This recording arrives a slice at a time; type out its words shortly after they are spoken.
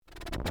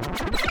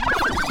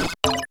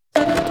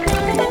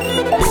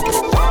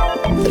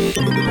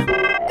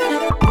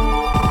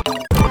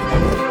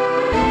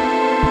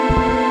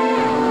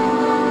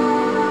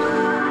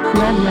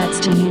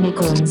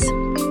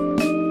Conversations.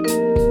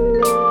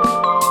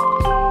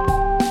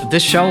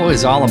 This show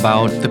is all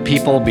about the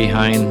people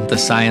behind the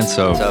science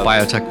of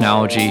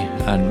biotechnology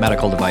and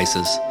medical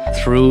devices.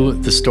 Through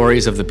the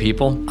stories of the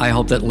people, I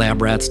hope that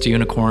Lab Rats to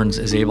Unicorns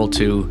is able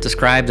to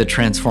describe the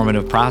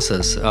transformative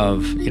process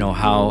of,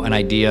 how an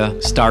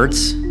idea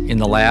starts in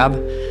the lab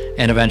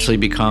and eventually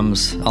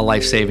becomes a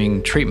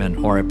life-saving treatment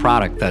or a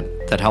product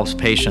that helps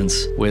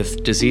patients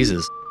with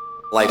diseases.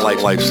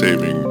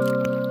 Life-saving.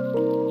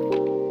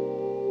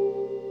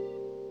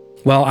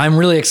 Well, I'm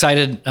really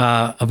excited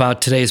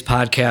about today's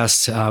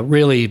podcast.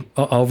 Really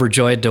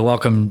overjoyed to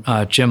welcome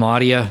Jim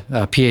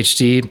Audia,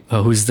 Ph.D.,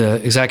 who's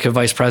the Executive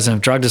Vice President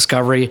of Drug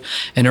Discovery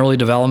and Early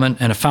Development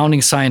and a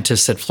founding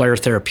scientist at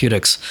Flourished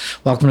Therapeutics.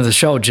 Welcome to the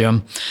show,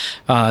 Jim.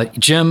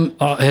 Jim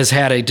has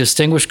had a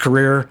distinguished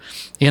career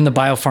in the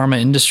biopharma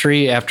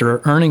industry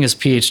after earning his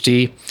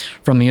Ph.D.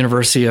 from the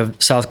University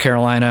of South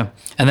Carolina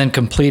and then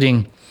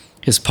completing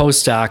his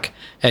postdoc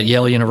at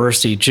Yale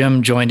University.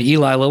 Jim joined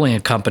Eli Lilly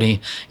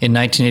Company in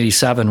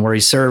 1987, where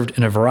he served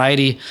in a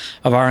variety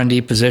of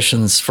R&D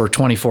positions for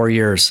 24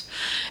 years.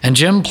 And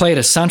Jim played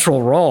a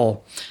central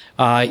role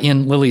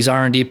in Lilly's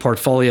R&D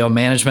portfolio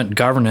management and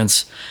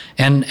governance,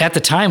 and at the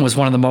time was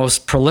one of the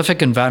most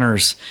prolific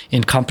inventors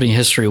in company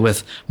history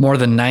with more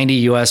than 90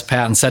 U.S.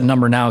 patents. That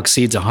number now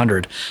exceeds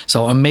 100.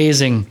 So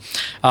amazing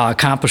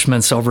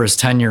accomplishments over his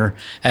tenure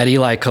at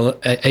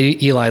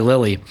Eli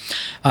Lilly.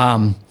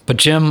 But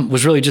Jim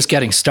was really just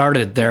getting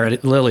started there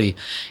at Lilly.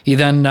 He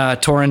then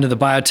tore into the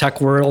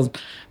biotech world,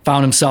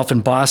 found himself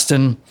in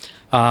Boston.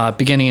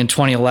 Beginning in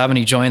 2011,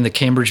 he joined the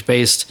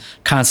Cambridge-based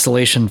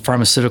Constellation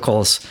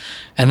Pharmaceuticals,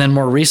 and then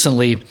more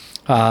recently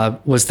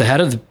was the head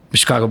of the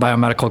Chicago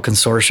Biomedical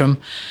Consortium.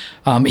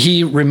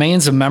 He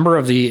remains a member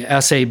of the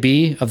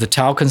SAB, of the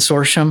Tau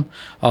Consortium,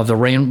 of the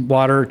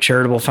Rainwater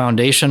Charitable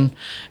Foundation,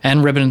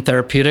 and Ribon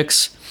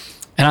Therapeutics,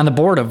 and on the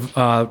board of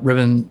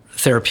Ribon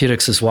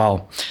Therapeutics as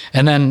well.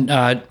 And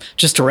then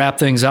just to wrap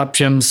things up,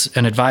 Jim's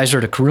an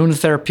advisor to Karuna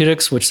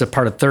Therapeutics, which is a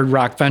part of Third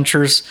Rock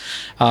Ventures,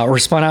 or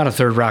spun out of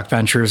Third Rock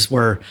Ventures,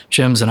 where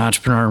Jim's an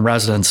entrepreneur in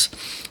residence.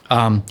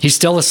 He's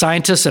still a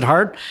scientist at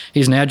heart.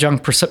 He's an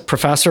adjunct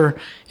professor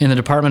in the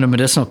Department of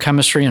Medicinal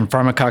Chemistry and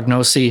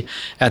Pharmacognosy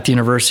at the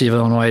University of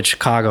Illinois at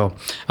Chicago,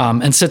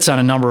 and sits on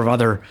a number of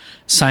other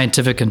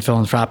scientific and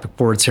philanthropic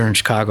boards here in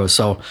Chicago.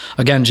 So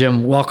again,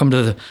 Jim, welcome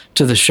to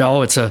the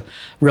show. It's a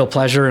real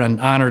pleasure and an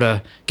honor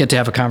to get to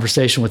have a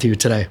conversation with you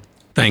today.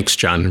 Thanks,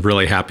 John.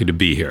 Really happy to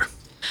be here.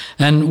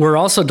 And we're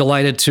also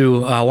delighted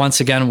to once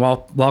again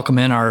welcome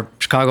in our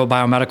Chicago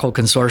Biomedical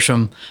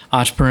Consortium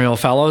Entrepreneurial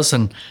Fellows.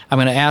 And I'm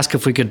going to ask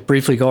if we could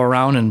briefly go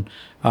around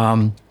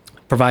and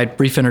provide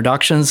brief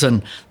introductions.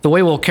 And the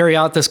way we'll carry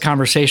out this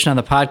conversation on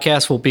the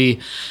podcast will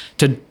be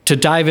to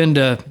dive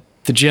into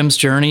Jim's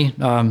journey,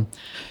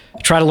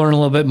 try to learn a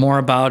little bit more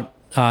about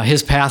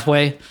his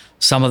pathway,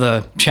 some of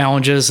the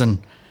challenges and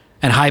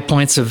high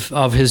points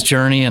of his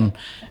journey,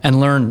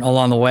 and learn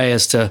along the way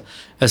as to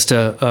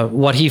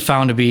what he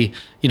found to be,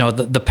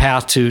 the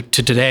path to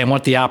today and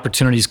what the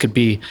opportunities could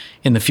be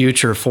in the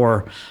future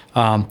for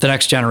the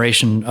next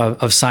generation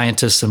of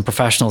scientists and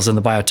professionals in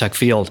the biotech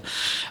field.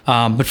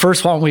 But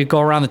first, why don't we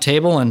go around the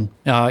table and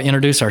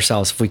introduce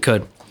ourselves, if we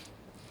could.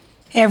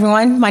 Hey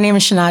everyone, my name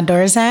is Shanad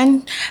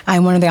Dorazan.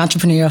 I'm one of the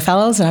Entrepreneurial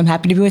Fellows, and I'm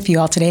happy to be with you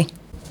all today.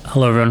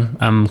 Hello everyone,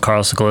 I'm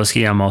Carl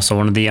Sokolowski. I'm also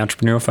one of the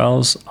Entrepreneurial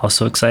Fellows,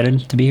 also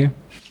excited to be here.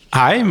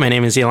 Hi, my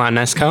name is Elon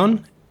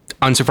Nescone.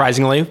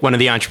 Unsurprisingly, one of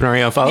the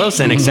Entrepreneurial Fellows,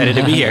 and excited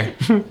to be here.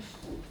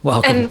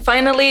 Welcome. And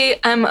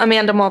finally, I'm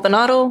Amanda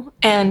Maldonado,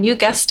 and you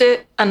guessed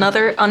it,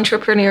 another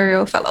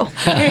Entrepreneurial Fellow.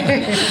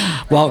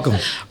 Welcome.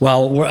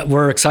 Well,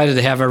 we're excited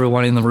to have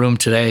everyone in the room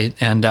today,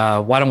 and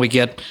why don't we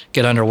get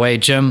underway?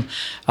 Jim,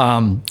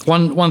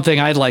 one thing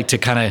I'd like to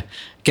kind of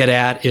get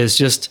at is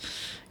just,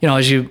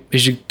 as you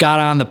got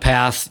on the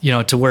path,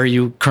 to where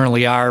you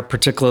currently are,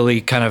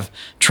 particularly kind of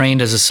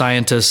trained as a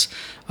scientist,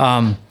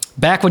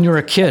 back when you were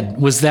a kid,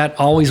 was that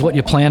always what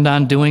you planned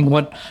on doing?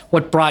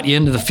 What brought you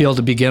into the field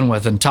to begin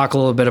with? And talk a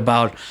little bit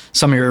about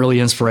some of your early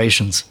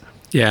inspirations.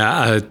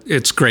 Yeah,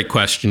 it's a great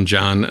question,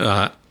 John.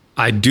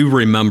 I do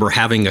remember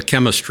having a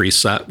chemistry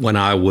set when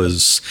I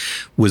was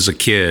a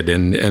kid,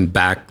 and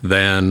back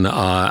then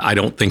I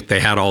don't think they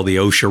had all the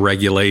OSHA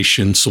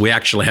regulations, so we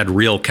actually had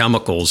real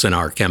chemicals in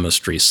our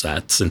chemistry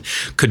sets and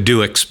could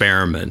do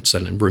experiments.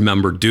 And I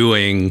remember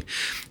doing,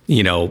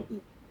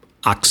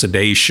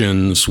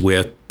 oxidations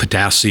with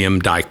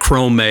potassium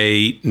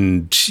dichromate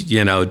and,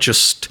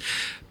 just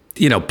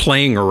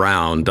playing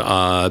around.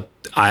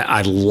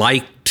 I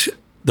liked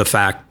the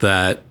fact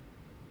that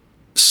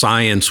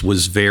science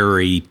was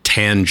very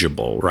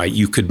tangible, right?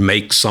 You could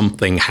make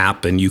something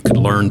happen. You could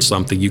learn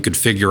something. You could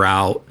figure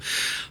out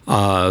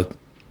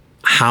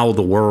how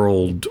the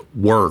world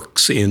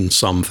works in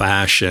some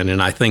fashion.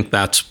 And I think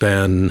that's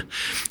been,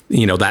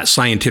 that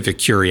scientific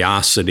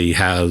curiosity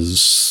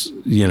has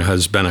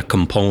been a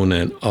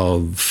component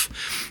of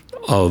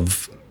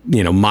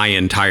my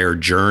entire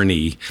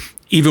journey.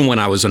 Even when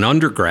I was an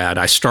undergrad,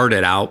 I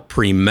started out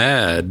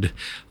pre-med,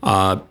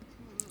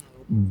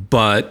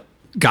 but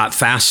got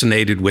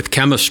fascinated with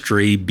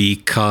chemistry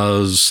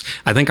because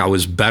I think I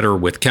was better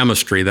with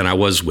chemistry than I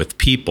was with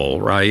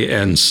people, right?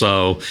 And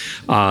so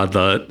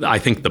I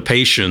think the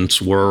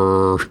patients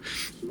were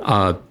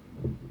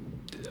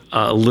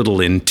a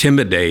little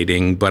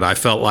intimidating, but I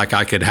felt like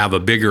I could have a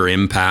bigger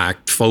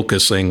impact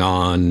focusing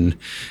on,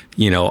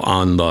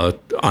 on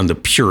the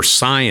pure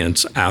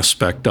science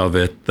aspect of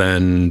it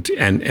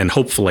and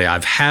hopefully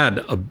I've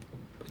had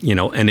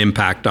an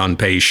impact on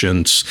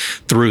patients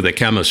through the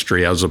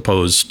chemistry as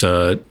opposed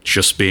to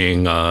just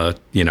being a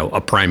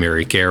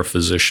primary care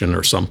physician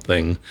or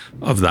something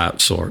of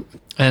that sort.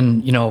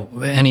 And,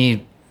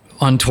 any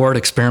untoward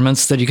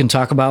experiments that you can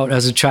talk about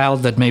as a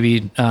child that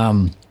maybe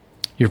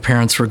your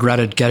parents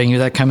regretted getting you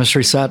that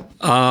chemistry set?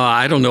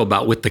 I don't know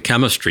about with the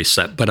chemistry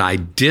set, but I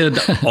did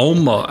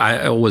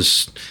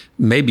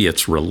maybe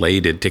it's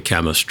related to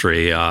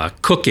chemistry.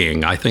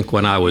 Cooking, I think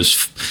when I was,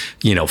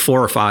 4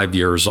 or 5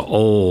 years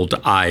old,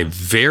 I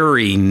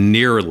very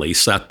nearly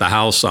set the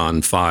house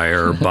on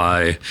fire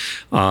by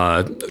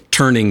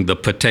turning the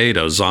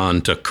potatoes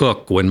on to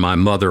cook when my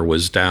mother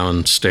was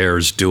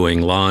downstairs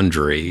doing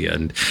laundry.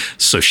 And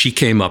so she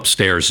came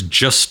upstairs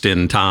just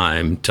in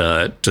time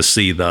to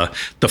see the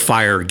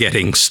fire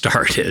getting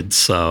started.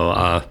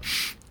 So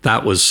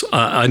that was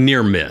a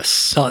near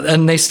miss. Oh,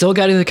 and they still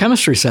got you the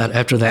chemistry set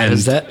after that.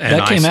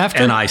 That came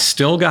after? And I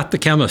still got the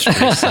chemistry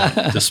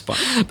set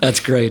despite. That's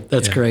great.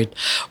 That's great.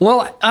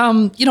 Well,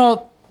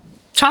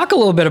 talk a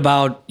little bit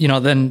about,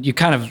 then you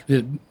kind of,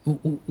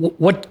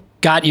 what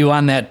got you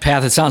on that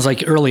path? It sounds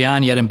like early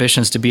on you had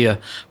ambitions to be a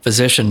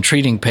physician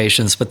treating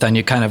patients, but then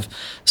you kind of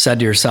said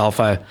to yourself,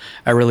 I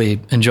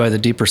really enjoy the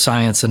deeper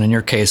science. And in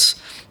your case,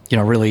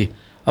 really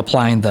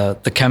applying the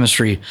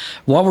chemistry.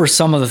 What were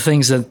some of the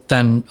things that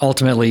then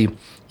ultimately,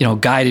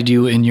 guided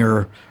you in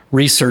your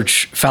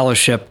research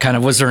fellowship? Kind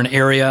of, was there an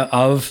area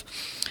of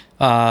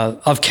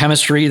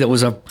chemistry that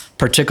was a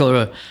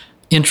particular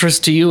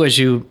interest to you as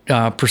you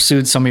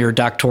pursued some of your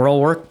doctoral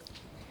work?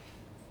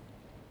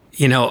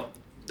 I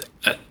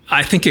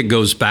think it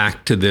goes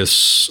back to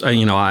this,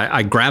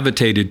 I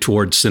gravitated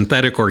towards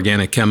synthetic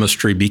organic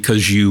chemistry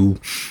because you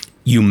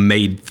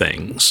made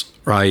things,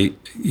 right?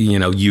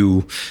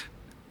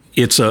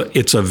 It's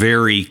a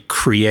very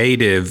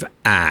creative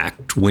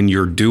act when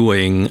you're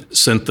doing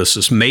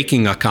synthesis,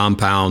 making a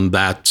compound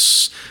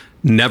that's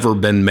never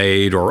been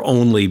made or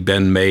only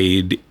been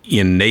made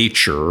in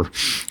nature.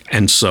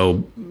 And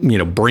so,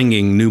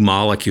 bringing new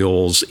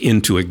molecules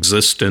into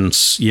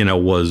existence,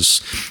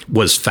 was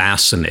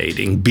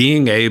fascinating.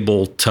 Being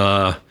able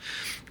to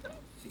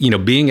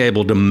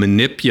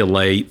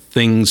manipulate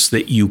things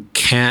that you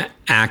can't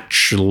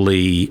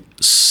actually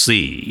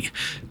see.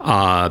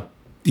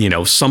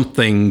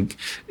 Something,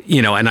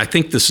 and I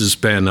think this has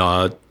been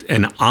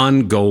an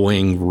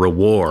ongoing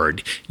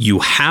reward. You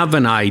have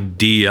an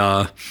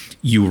idea,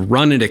 you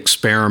run an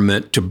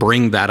experiment to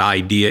bring that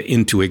idea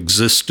into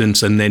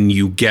existence, and then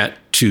you get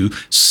to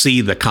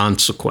see the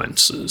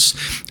consequences.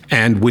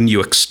 And when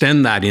you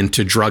extend that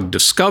into drug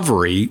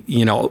discovery,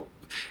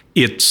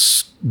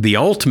 it's the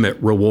ultimate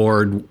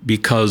reward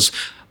because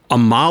a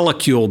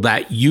molecule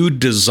that you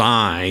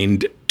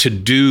designed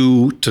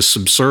to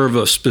subserve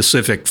a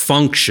specific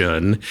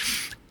function,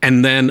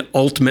 and then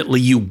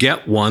ultimately you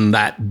get one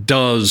that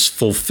does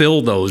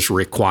fulfill those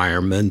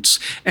requirements,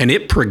 and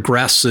it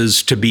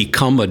progresses to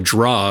become a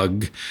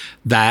drug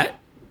that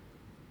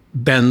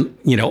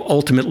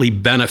ultimately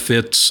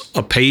benefits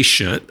a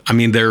patient. I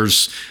mean,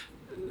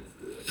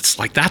 it's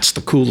like that's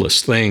the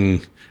coolest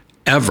thing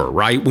ever,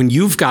 right? When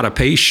you've got a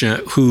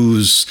patient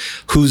whose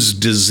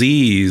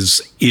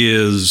disease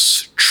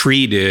is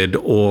treated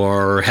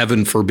or,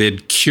 heaven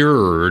forbid,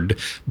 cured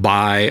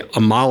by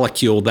a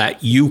molecule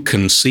that you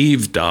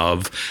conceived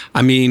of.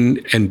 I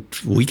mean, and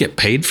we get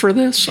paid for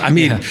this? I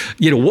mean,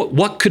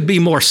 what could be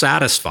more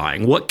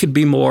satisfying? What could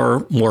be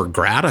more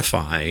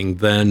gratifying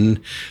than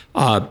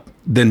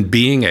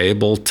being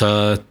able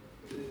to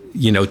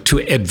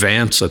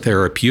advance a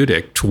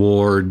therapeutic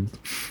toward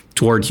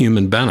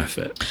human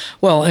benefit.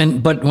 Well,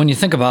 but when you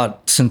think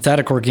about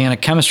synthetic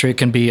organic chemistry, it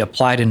can be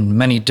applied in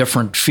many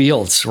different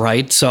fields,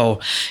 right?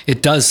 So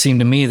it does seem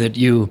to me that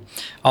you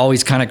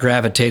always kind of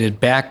gravitated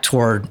back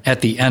toward,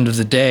 at the end of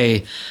the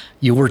day,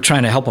 you were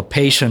trying to help a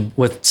patient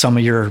with some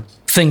of your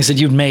things that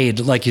you'd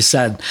made, like you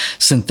said,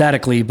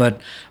 synthetically, but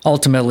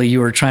ultimately you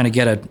were trying to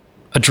get a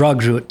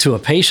drug to a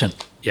patient.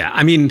 Yeah,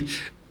 I mean,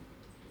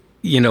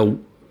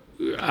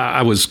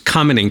 I was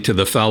commenting to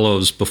the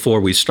fellows before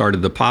we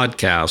started the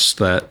podcast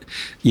that,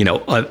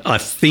 a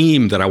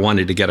theme that I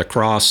wanted to get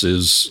across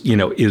is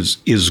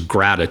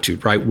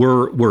gratitude, right?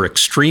 We're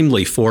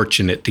extremely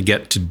fortunate to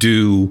get to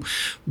do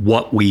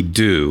what we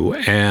do.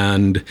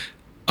 And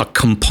a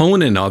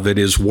component of it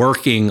is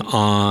working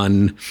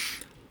on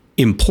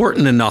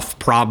important enough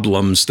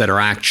problems that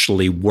are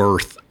actually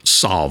worth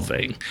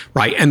solving,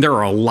 right? And there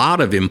are a lot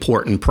of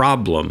important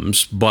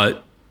problems,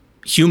 but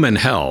human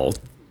health,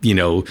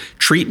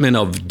 treatment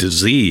of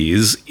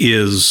disease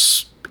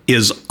is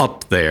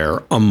up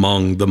there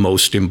among the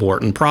most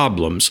important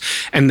problems.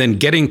 And then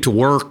getting to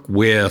work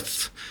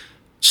with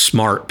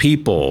smart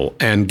people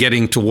and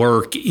getting to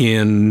work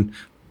in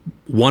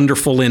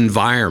wonderful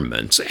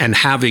environments and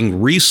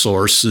having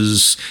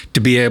resources to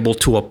be able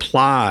to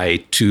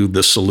apply to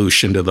the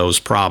solution to those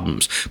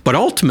problems. But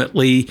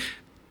ultimately,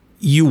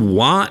 you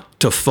want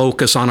to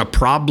focus on a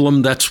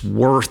problem that's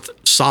worth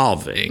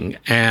solving.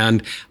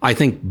 And I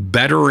think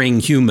bettering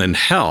human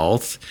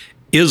health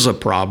is a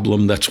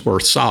problem that's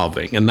worth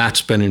solving. And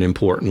that's been an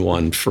important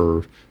one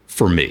for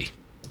me.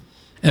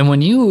 And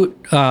when you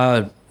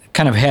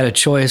kind of had a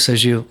choice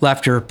as you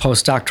left your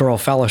postdoctoral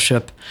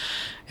fellowship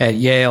at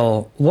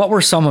Yale, what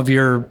were some of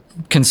your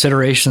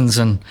considerations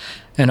and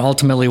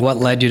ultimately what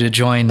led you to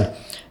join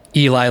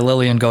Eli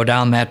Lilly and go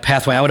down that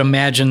pathway? I would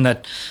imagine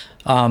that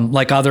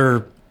like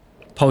other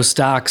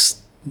postdocs,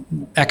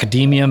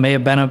 academia may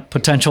have been a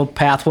potential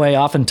pathway.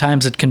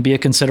 Oftentimes it can be a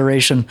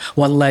consideration.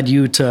 What led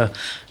you to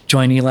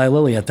join Eli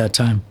Lilly at that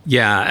time?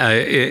 Yeah,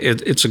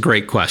 it's a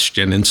great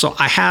question. And so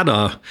I had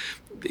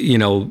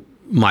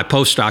my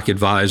postdoc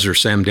advisor,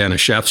 Sam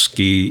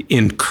Danishevsky,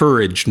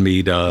 encouraged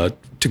me to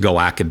go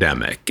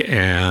academic.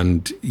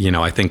 And,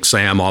 I think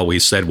Sam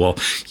always said, well,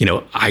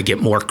 I get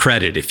more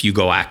credit if you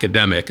go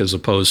academic as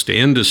opposed to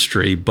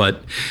industry.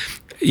 But,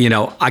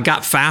 I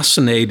got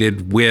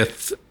fascinated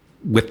with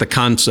the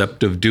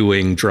concept of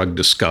doing drug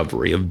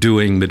discovery, of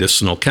doing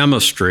medicinal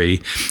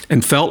chemistry,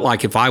 and felt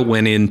like if I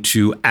went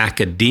into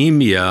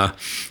academia,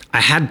 I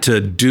had to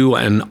do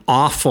an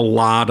awful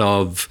lot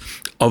of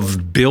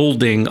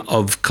building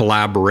of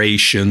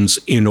collaborations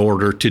in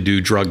order to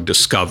do drug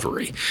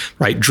discovery,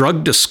 right?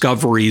 Drug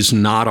discovery is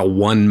not a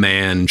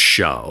one-man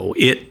show.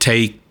 It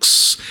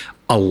takes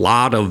a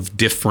lot of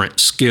different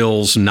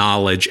skills,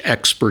 knowledge,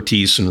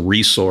 expertise, and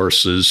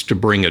resources to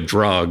bring a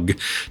drug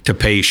to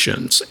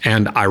patients.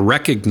 And I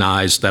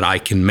recognize that I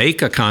can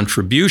make a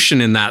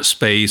contribution in that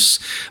space,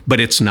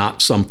 but it's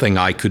not something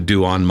I could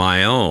do on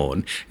my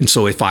own. And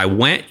so if I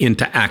went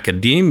into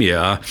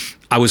academia,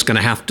 I was going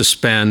to have to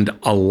spend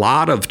a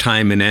lot of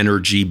time and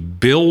energy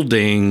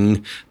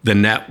building the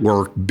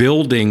network,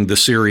 building the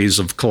series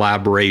of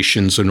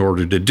collaborations in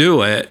order to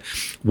do it.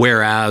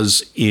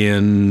 Whereas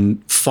in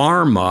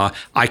pharma,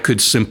 I could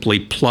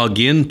simply plug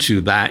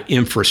into that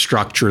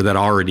infrastructure that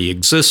already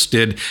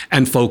existed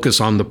and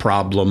focus on the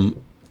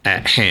problem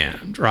at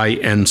hand, right?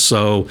 And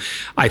so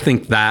I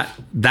think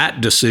that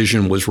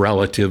decision was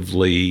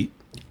relatively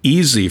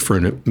easy for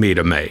me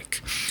to make.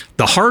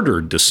 The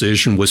harder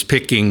decision was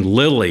picking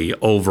Lilly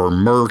over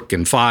Merck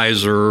and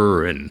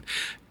Pfizer and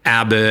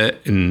Abbott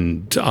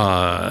and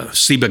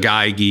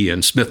Ciba-Geigy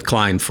and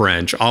SmithKline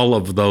French. All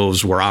of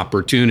those were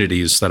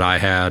opportunities that I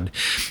had.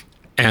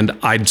 And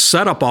I'd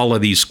set up all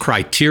of these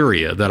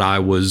criteria that I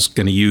was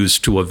going to use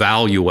to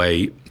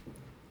evaluate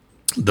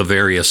the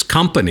various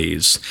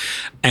companies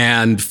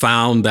and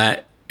found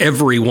that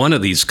every one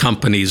of these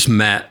companies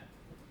met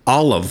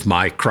all of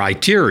my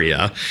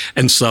criteria.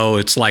 And so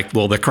it's like,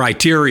 well, the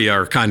criteria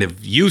are kind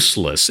of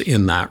useless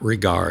in that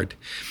regard.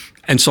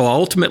 And so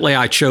ultimately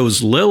I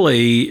chose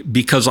Lilly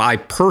because I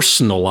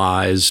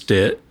personalized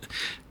it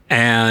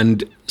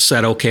and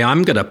said, okay,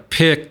 I'm going to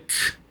pick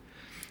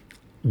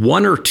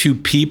one or two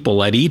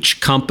people at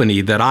each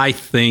company that I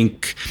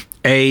think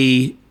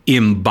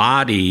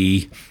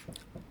embody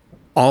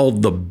all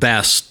the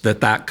best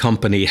that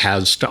company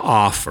has to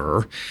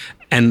offer,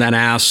 and then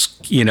ask,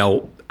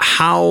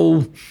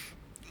 how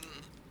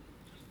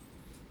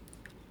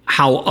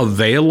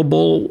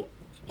available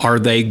are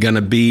they going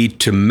to be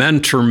to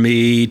mentor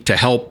me, to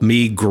help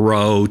me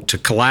grow, to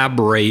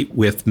collaborate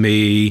with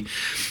me?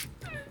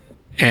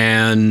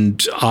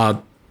 And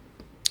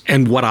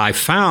what I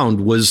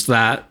found was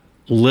that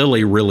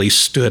Lilly really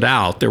stood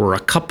out. There were a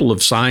couple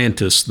of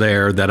scientists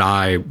there that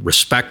I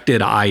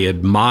respected, I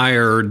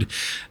admired,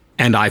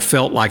 and I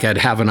felt like I'd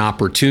have an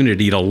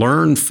opportunity to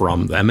learn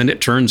from them. And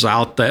it turns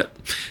out that,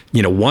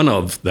 one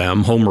of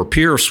them, Homer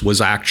Pierce,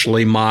 was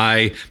actually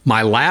my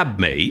lab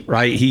mate,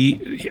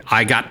 right?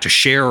 I got to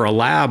share a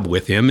lab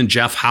with him, and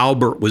Jeff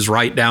Halbert was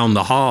right down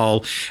the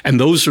hall. And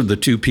those are the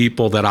two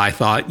people that I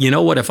thought,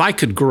 if I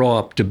could grow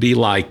up to be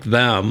like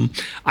them,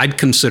 I'd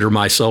consider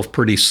myself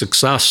pretty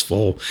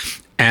successful.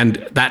 And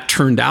that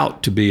turned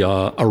out to be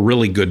a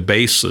really good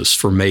basis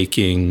for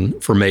making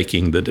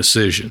the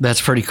decision. That's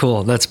pretty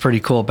cool. That's pretty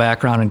cool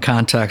background and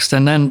context.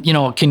 And then,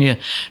 can you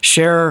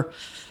share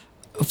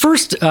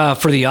first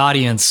for the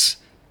audience,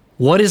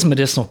 what is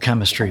medicinal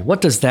chemistry?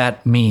 What does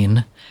that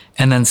mean?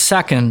 And then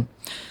second,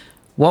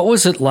 what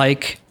was it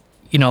like,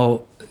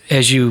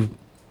 as you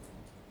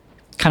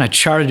kind of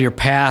charted your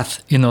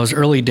path in those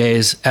early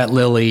days at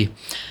Lilly,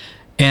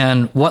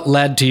 and what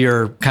led to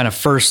your kind of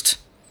first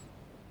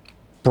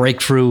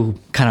breakthrough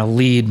kind of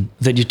lead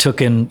that you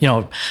took in,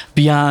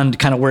 beyond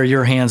kind of where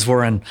your hands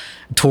were and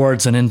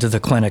towards and into the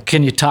clinic?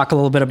 Can you talk a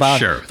little bit about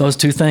those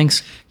two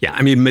things?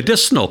 Yeah,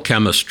 medicinal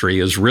chemistry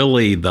is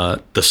really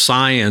the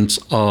science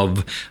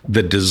of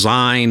the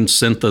design,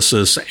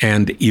 synthesis,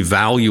 and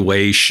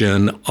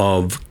evaluation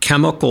of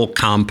chemical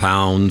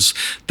compounds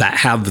that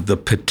have the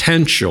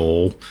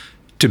potential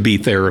to be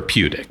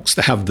therapeutics,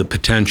 that have the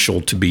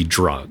potential to be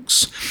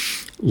drugs.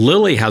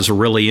 Lilly has a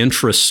really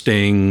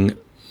interesting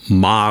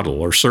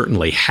model, or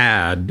certainly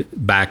had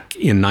back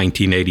in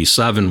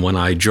 1987 when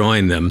I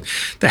joined them.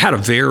 They had a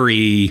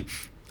very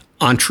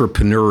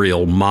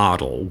entrepreneurial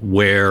model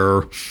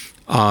where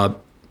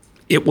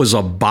it was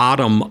a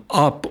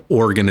bottom-up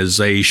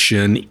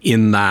organization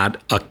in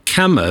that a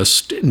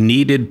chemist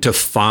needed to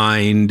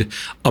find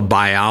a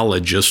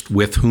biologist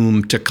with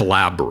whom to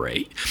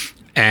collaborate.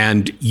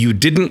 And you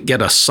didn't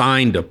get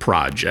assigned a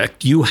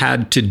project, you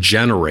had to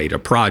generate a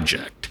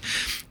project.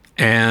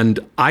 And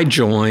I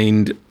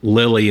joined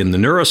Lilly in the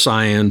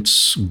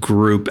neuroscience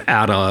group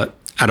at a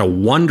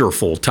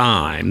wonderful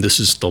time. This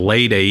is the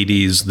late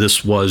 80s.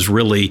 This was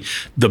really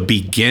the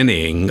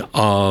beginning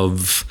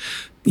of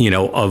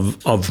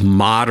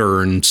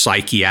modern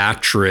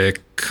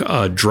psychiatric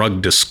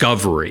drug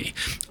discovery.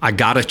 I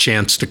got a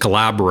chance to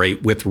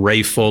collaborate with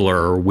Ray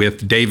Fuller,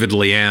 with David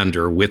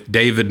Leander, with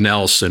David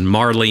Nelson,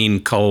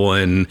 Marlene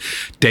Cohen,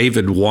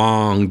 David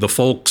Wong, the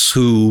folks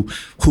who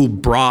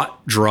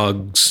brought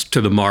drugs to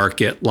the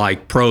market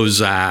like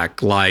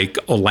Prozac, like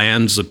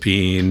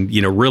olanzapine,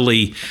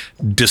 really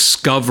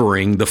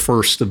discovering the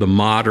first of the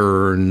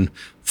modern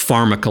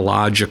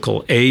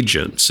pharmacological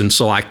agents. And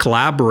so I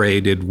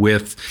collaborated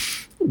with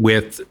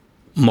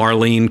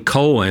Marlene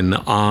Cohen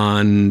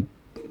on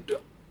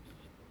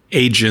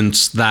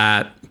agents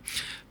that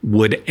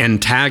would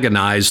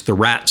antagonize the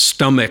rat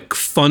stomach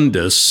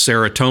fundus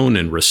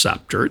serotonin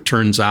receptor. It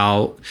turns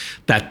out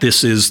that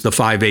this is the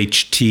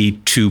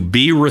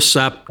 5-HT2B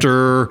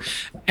receptor,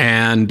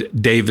 and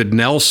David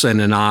Nelson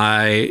and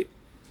I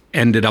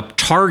ended up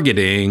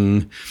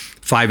targeting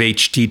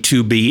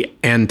 5-HT2B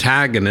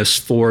antagonists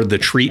for the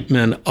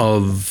treatment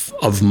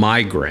of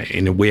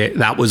migraine.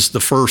 That was the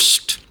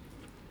first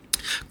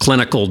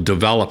clinical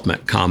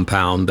development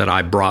compound that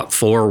I brought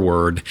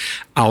forward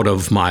out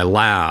of my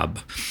lab.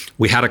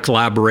 We had a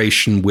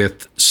collaboration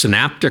with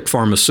Synaptic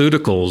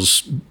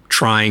Pharmaceuticals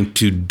trying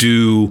to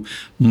do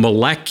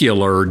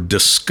molecular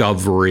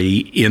discovery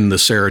in the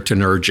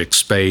serotonergic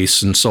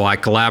space. And so I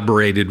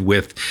collaborated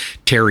with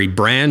Terry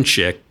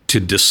Branchick to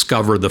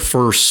discover the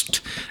first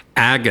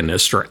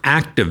agonists or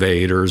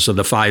activators of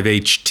the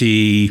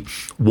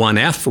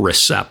 5-HT1F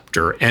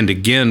receptor. And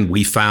again,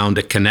 we found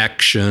a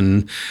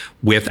connection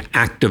with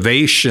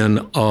activation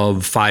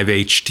of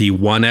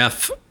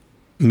 5-HT1F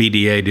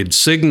mediated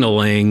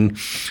signaling,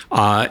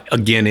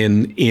 again,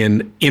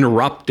 in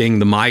interrupting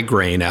the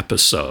migraine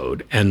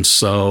episode. And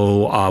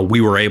so we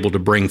were able to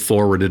bring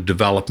forward a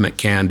development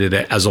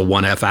candidate as a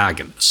 1F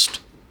agonist.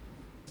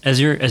 As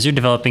you're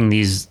developing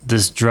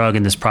this drug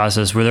and this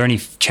process, were there any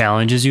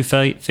challenges you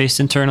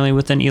faced internally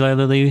within Eli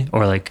Lilly,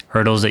 or like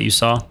hurdles that you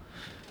saw?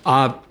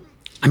 I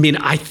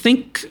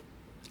think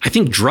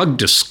drug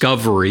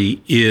discovery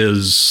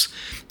is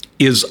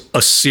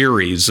a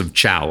series of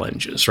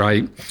challenges,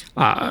 right?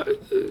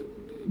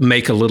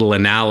 Make a little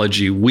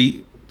analogy.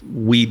 We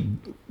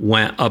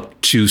went up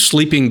to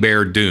Sleeping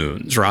Bear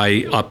Dunes,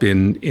 right, up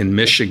in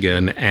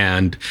Michigan,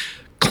 and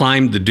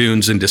climbed the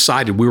dunes and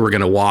decided we were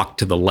going to walk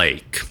to the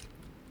lake.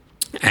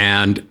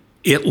 And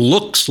it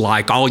looks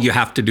like all you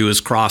have to do is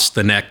cross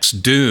the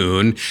next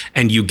dune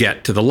and you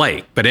get to the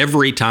lake. But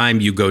every time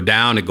you go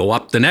down and go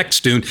up the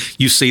next dune,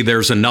 you see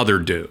there's another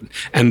dune,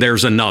 and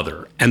there's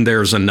another, and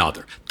there's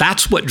another.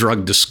 That's what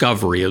drug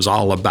discovery is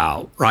all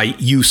about, right?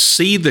 You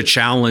see the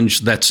challenge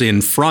that's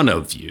in front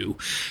of you.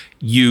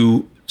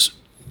 You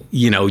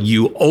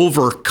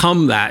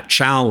overcome that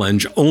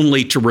challenge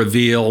only to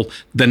reveal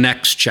the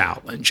next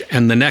challenge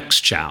and the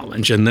next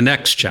challenge and the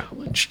next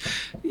challenge.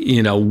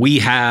 We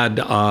had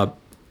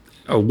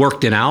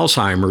worked in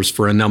Alzheimer's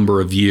for a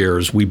number of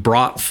years. We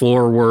brought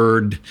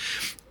forward,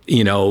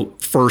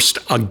 first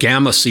a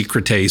gamma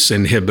secretase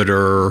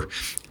inhibitor,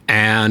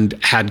 and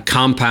had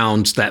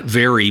compounds that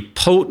very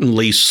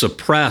potently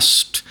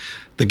suppressed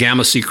the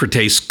gamma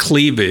secretase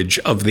cleavage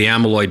of the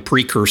amyloid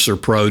precursor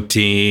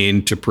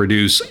protein to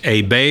produce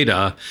A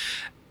beta,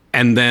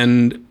 and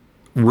then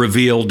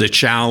revealed a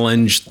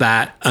challenge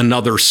that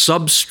another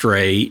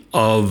substrate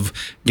of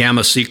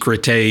gamma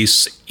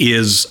secretase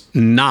is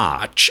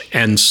Notch.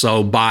 And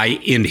so by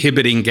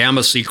inhibiting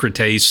gamma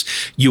secretase,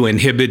 you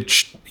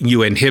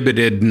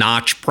inhibited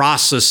Notch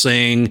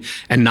processing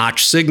and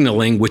Notch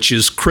signaling, which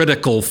is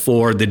critical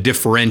for the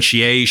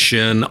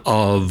differentiation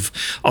of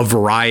a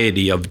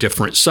variety of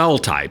different cell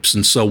types.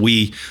 And so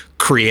we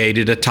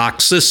created a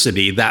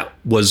toxicity that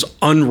was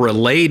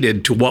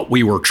unrelated to what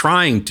we were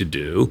trying to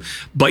do,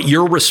 but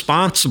you're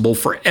responsible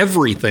for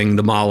everything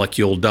the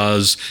molecule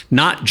does,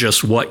 not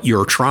just what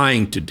you're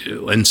trying to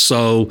do. And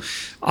so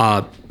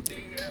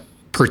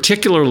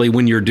particularly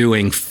when you're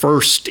doing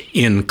first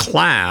in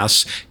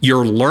class,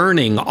 you're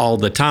learning all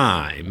the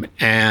time,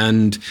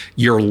 and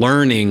you're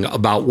learning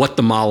about what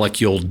the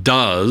molecule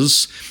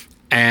does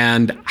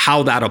and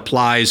how that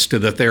applies to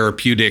the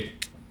therapeutic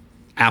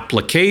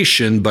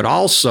application, but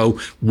also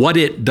what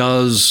it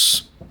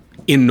does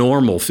in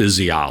normal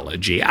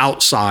physiology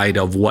outside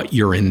of what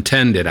your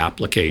intended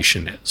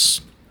application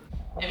is.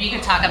 If you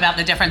could talk about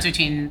the difference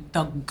between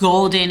the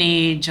golden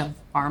age of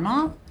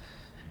pharma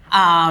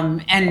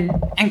and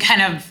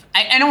kind of,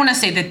 I don't want to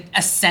say the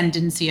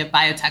ascendancy of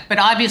biotech, but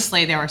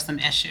obviously there were some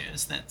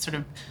issues that sort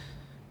of,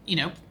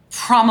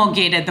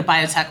 promulgated the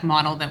biotech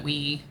model that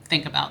we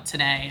think about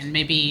today. And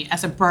maybe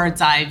as a bird's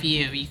eye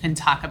view, you can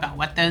talk about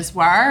what those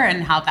were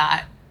and how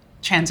that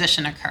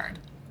transition occurred.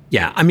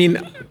 Yeah, I mean,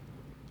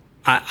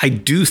 I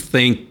do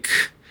think,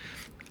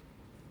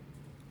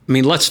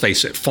 let's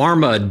face it,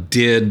 pharma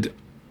did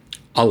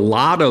a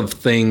lot of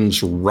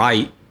things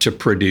right to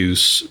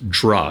produce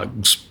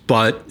drugs,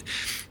 but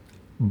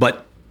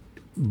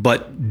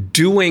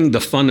doing the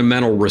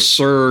fundamental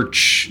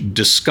research,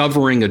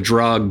 discovering a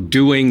drug,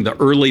 doing the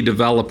early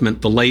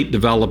development, the late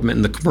development,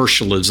 and the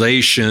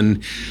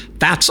commercialization,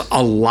 that's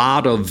a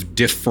lot of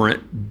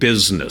different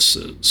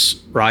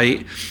businesses,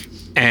 right?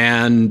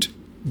 And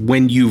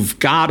when you've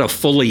got a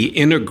fully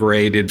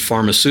integrated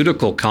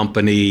pharmaceutical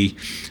company,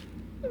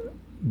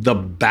 the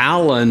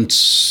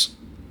balance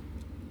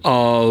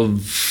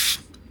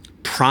of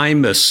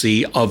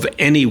primacy of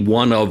any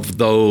one of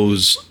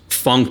those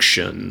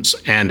functions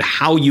and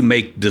how you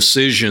make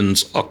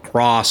decisions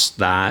across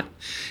that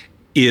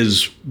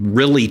is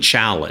really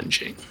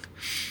challenging.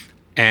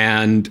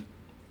 And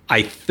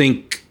I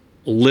think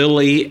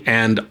Lilly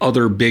and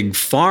other big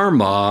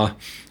pharma,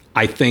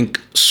 I think,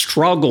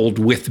 struggled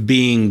with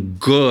being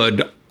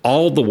good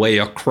all the way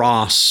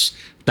across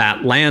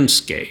that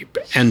landscape.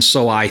 And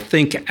so I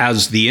think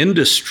as the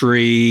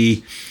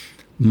industry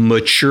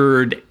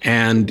matured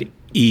and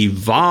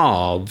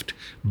evolved,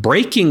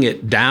 breaking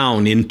it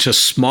down into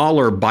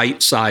smaller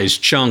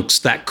bite-sized chunks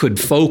that could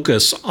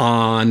focus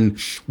on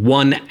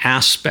one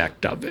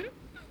aspect of it.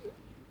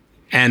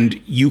 And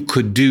you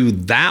could do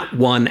that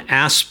one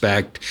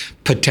aspect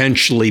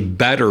potentially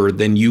better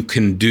than you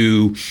can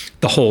do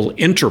the whole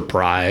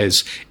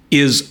enterprise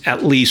is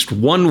at least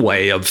one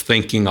way of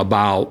thinking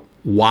about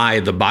why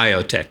the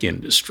biotech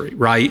industry,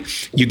 right?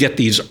 You get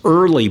these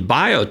early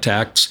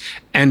biotechs,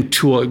 and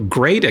to a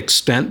great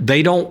extent,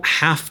 they don't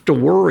have to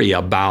worry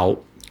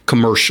about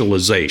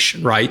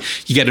commercialization, right?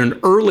 You get an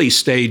early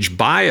stage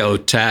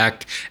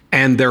biotech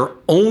and they're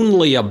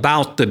only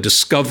about the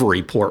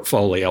discovery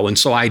portfolio. And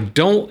so I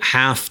don't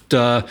have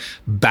to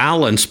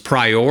balance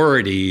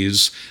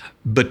priorities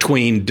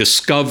between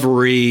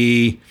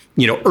discovery,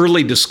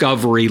 early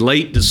discovery,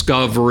 late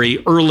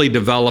discovery, early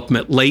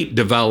development, late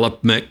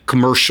development,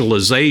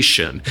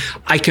 commercialization.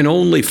 I can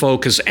only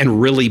focus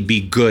and really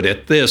be good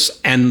at this.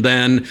 And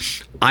then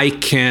I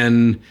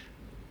can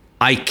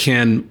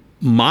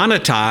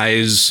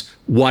monetize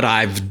what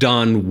I've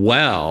done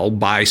well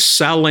by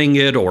selling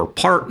it or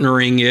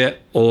partnering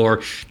it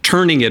or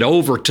turning it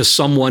over to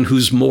someone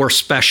who's more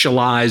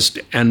specialized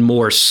and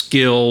more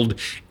skilled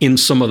in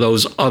some of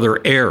those other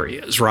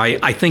areas, right?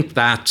 I think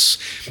that's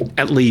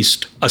at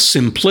least a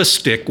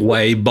simplistic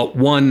way, but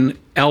one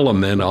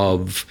element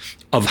of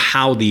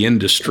how the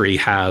industry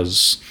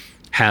has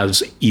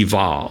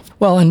evolved.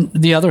 Well, and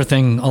the other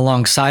thing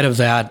alongside of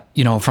that,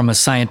 from a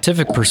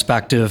scientific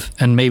perspective,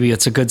 and maybe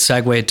it's a good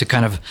segue to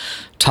kind of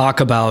talk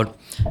about,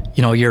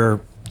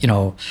 your,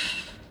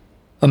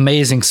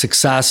 amazing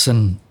success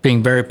and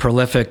being very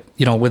prolific,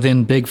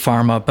 within big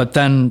pharma, but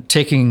then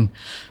taking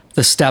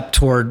the step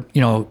toward,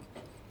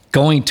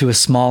 going to a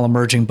small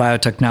emerging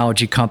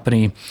biotechnology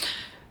company,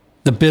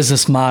 the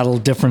business model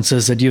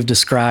differences that you've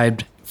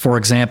described, for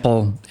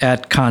example,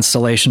 at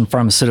Constellation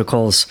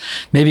Pharmaceuticals.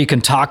 Maybe you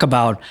can talk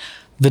about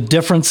the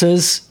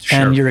differences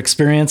and your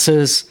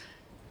experiences,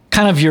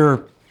 kind of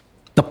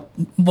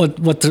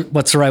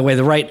what's the right way,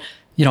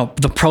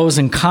 the pros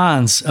and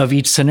cons of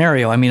each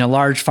scenario. I mean, a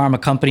large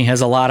pharma company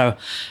has a lot of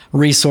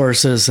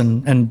resources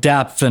and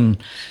depth and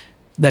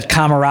that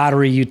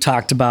camaraderie you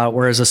talked about,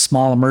 whereas a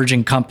small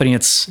emerging company,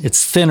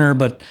 it's thinner,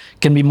 but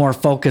can be more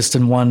focused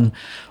in one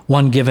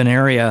given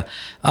area.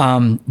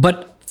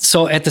 But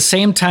so at the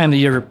same time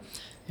that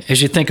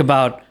as you think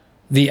about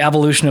the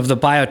evolution of the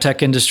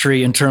biotech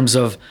industry in terms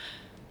of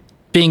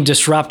being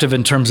disruptive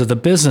in terms of the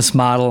business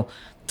model,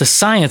 the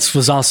science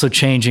was also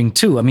changing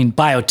too. I mean,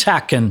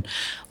 biotech and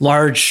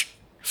large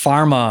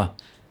pharma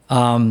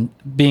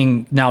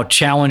being now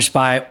challenged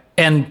by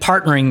and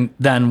partnering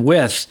then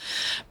with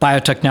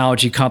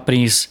biotechnology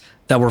companies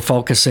that were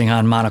focusing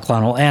on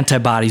monoclonal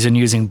antibodies and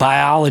using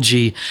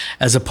biology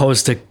as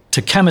opposed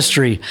to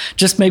chemistry.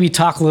 Just maybe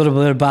talk a little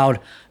bit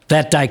about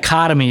that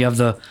dichotomy of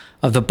the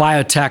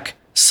biotech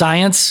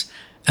science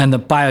and the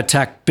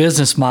biotech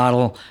business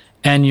model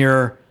and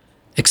your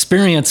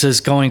experiences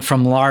going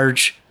from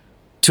large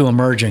to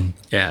emerging.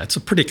 Yeah, it's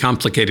a pretty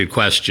complicated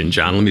question,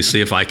 John. Let me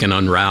see if I can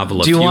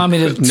unravel Do you want me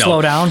to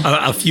slow down?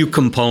 A few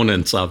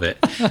components of it.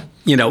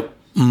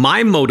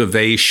 My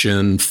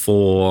motivation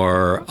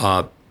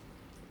for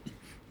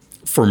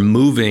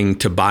moving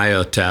to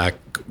biotech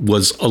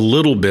was a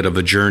little bit of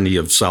a journey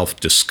of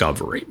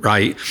self-discovery,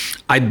 right?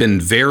 I'd been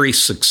very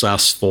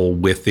successful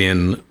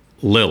within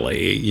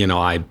Lilly.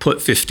 I'd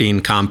put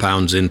 15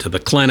 compounds into the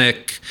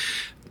clinic.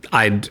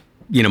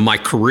 My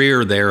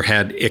career there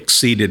had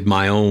exceeded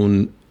my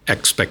own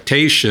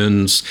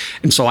expectations.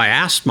 And so I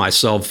asked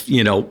myself,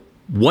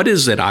 what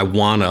is it I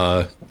want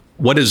to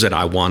what is it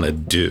I want to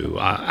do?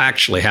 I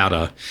actually had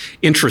a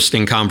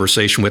interesting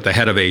conversation with the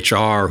head of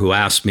HR who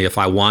asked me if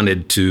I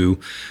wanted to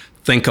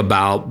think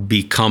about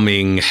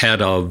becoming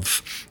head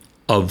of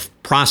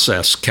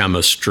process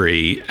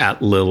chemistry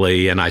at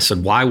Lilly. And I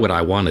said, why would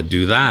I want to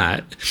do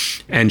that?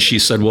 And she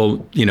said,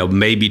 well,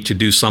 maybe to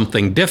do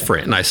something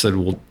different. And I said,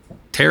 well,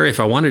 Terry, if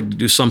I wanted to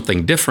do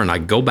something different,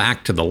 I'd go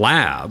back to the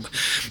lab.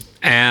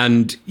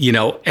 And,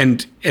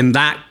 and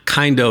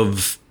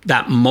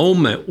that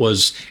moment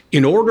was,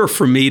 in order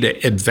for me to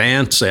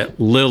advance at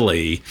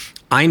Lilly,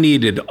 I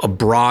needed a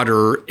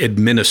broader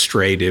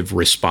administrative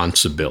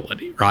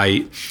responsibility,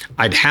 right?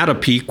 I'd had a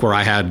peak where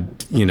I had,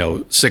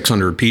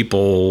 600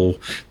 people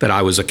that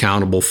I was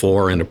accountable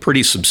for and a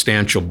pretty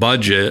substantial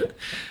budget.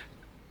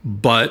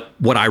 But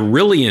what I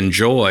really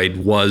enjoyed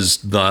was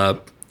the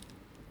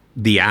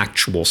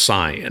actual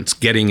science,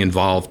 getting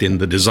involved in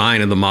the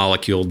design of the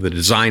molecule, the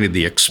design of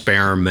the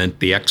experiment,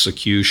 the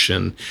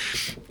execution.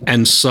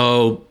 And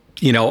so,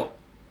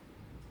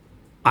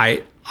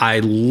 I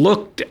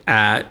looked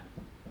at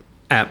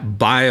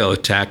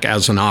biotech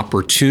as an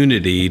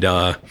opportunity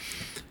to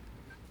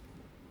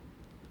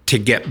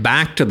get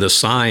back to the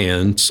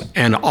science,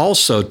 and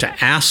also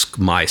to ask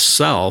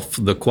myself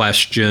the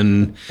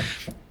question,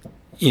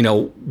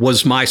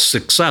 was my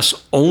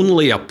success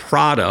only a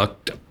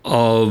product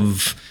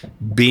of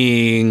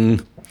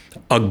being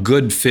a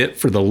good fit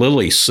for the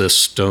Lilly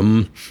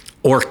system,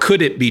 or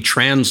could it be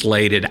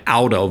translated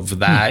out of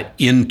that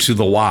into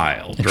the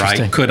wild,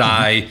 right? Could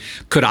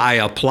I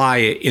apply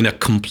it in a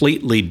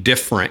completely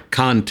different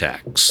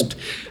context?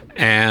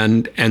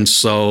 And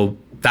so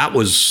that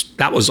was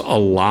a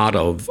lot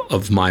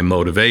of my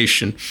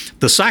motivation.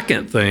 The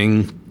second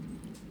thing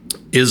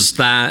is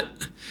that,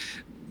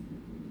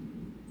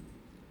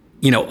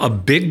 a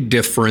big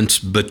difference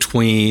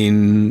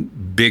between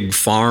big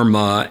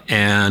pharma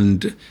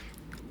and,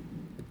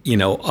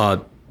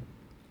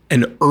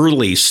 an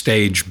early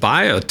stage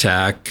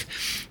biotech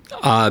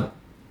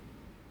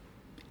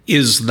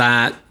is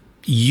that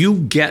you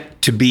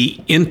get to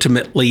be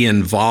intimately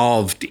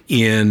involved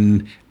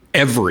in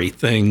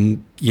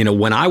everything.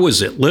 When I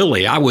was at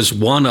Lilly, I was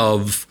one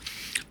of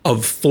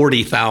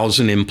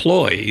 40,000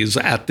 employees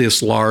at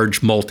this large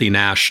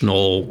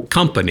multinational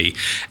company.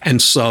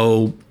 And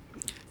so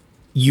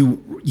you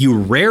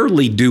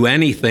rarely do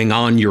anything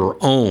on your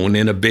own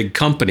in a big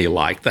company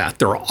like that.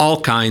 There are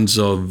all kinds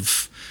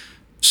of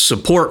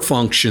support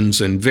functions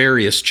and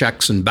various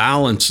checks and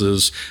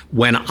balances.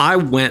 When I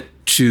went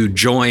to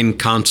join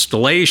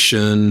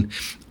Constellation,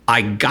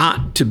 I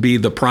got to be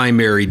the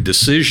primary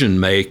decision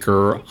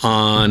maker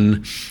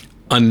on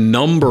a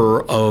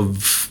number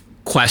of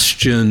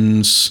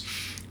questions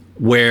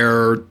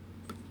where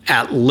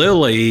at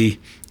Lilly,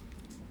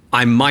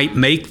 I might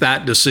make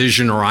that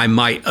decision or I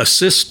might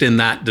assist in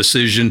that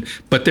decision,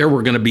 but there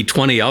were going to be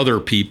 20 other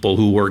people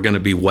who were going to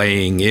be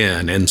weighing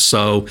in. And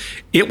so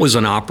it was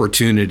an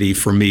opportunity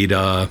for me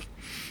to,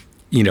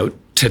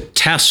 to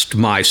test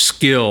my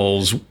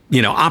skills,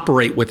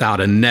 operate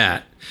without a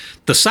net.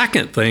 The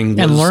second thing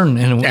was... And learn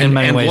in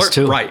many ways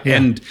too. Right. Yeah.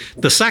 And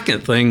the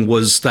second thing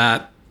was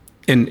that,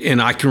 and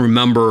I can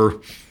remember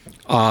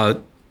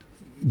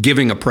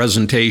giving a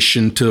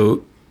presentation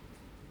to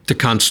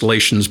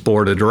Constellation's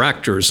board of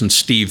directors, and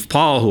Steve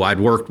Paul, who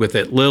I'd worked with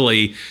at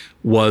Lilly,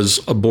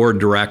 was a board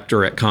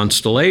director at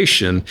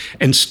Constellation.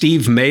 And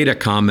Steve made a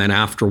comment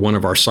after one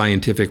of our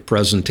scientific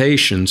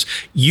presentations: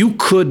 you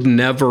could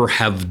never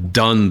have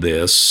done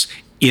this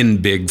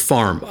in big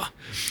pharma.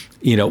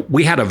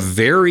 We had a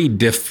very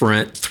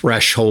different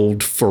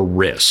threshold for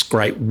risk,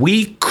 right?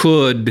 We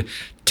could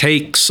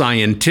take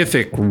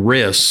scientific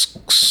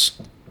risks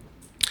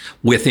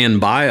within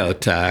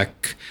biotech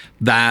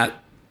that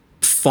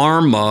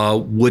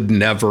pharma would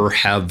never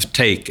have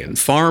taken.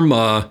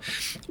 Pharma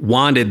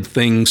wanted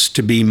things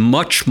to be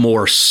much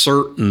more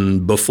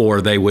certain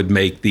before they would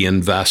make the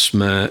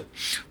investment.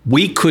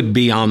 We could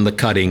be on the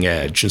cutting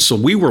edge. And so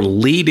we were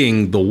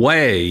leading the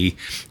way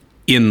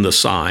in the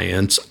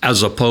science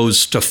as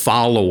opposed to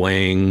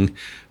following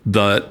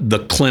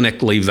the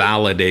clinically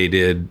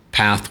validated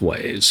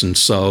pathways. And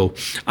so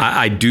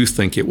I do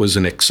think it was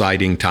an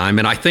exciting time.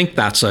 And I think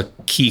that's a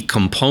key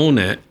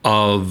component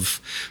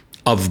of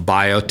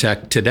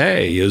biotech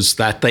today, is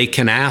that they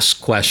can ask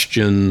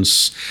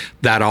questions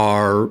that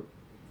are,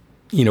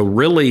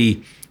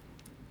 really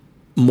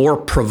more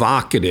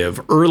provocative,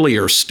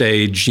 earlier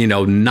stage,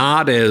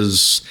 not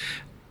as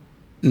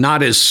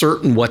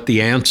certain what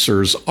the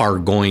answers are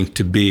going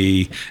to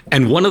be.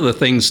 And one of the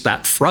things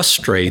that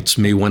frustrates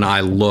me when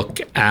I look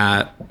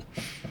at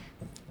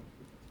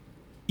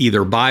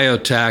either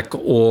biotech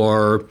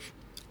or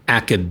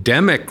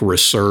academic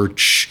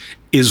research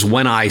is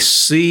when I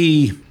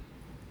see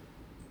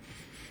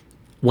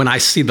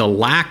the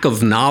lack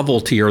of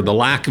novelty or the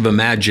lack of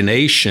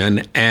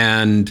imagination,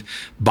 and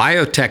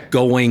biotech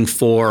going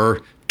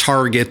for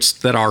targets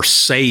that are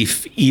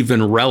safe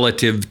even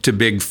relative to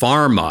big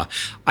pharma.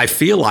 I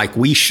feel like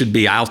we should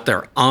be out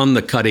there on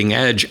the cutting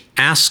edge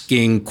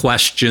asking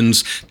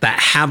questions that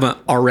haven't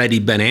already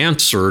been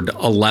answered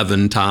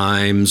 11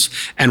 times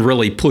and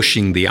really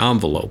pushing the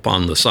envelope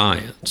on the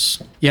science.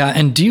 Yeah,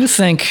 and do you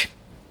think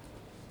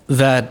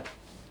that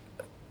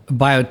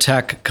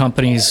biotech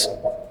companies,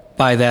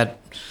 by that,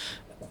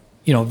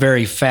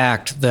 very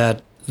fact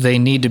that they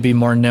need to be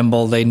more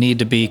nimble, they need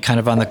to be kind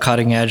of on the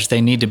cutting edge, they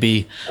need to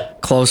be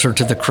closer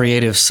to the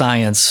creative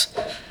science,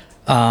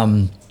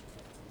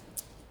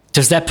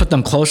 does that put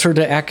them closer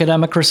to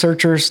academic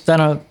researchers than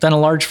a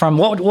large pharma?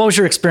 What was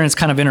your experience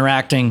kind of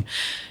interacting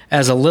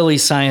as a Lilly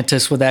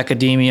scientist with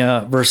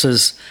academia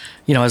versus,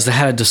 as the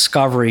head of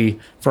discovery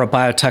for a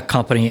biotech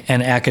company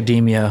and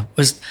academia?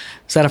 Is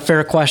that a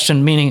fair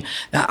question? Meaning,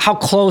 how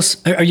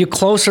close are you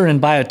closer in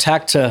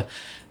biotech to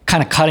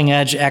kind of cutting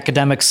edge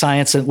academic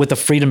science with the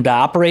freedom to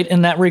operate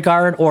in that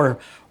regard, or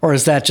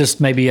is that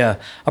just maybe a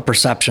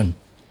perception?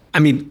 I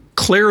mean,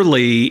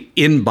 clearly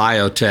in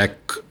biotech,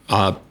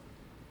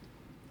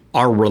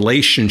 our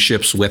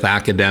relationships with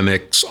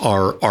academics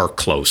are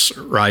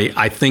closer, right?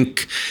 I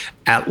think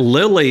at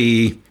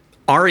Lilly,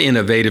 our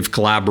innovative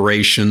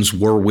collaborations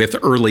were with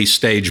early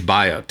stage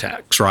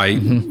biotechs, right?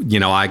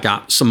 Mm-hmm. I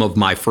got some of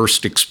my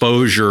first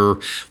exposure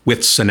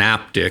with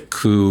Synaptic,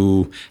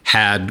 who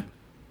had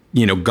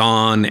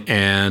gone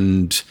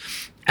and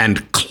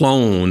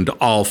cloned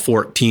all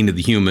 14 of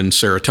the human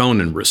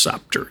serotonin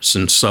receptors.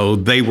 And so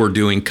they were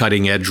doing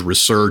cutting edge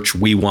research.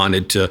 We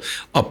wanted to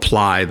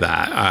apply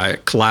that. I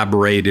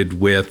collaborated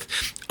with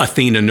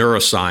Athena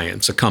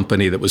Neuroscience, a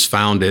company that was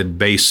founded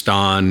based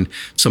on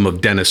some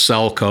of Dennis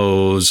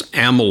Selko's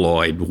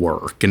amyloid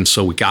work. And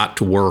so we got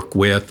to work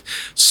with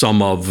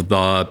some of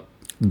the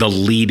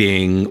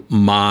leading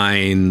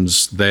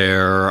minds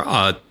there,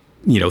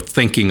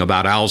 thinking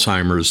about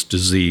Alzheimer's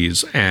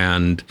disease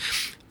and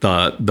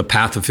the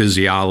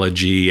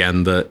pathophysiology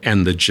and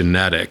the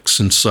genetics.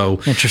 And so,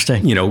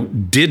 interesting.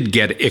 Did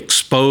get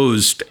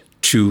exposed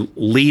to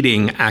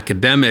leading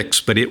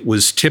academics, but it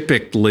was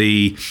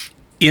typically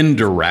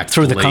indirectly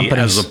through the companies,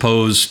 as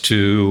opposed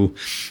to,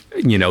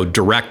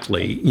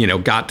 directly.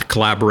 Got to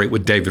collaborate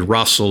with David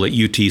Russell at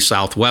UT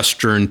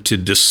Southwestern to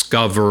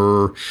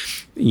discover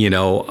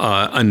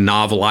a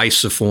novel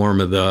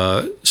isoform of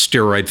the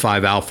steroid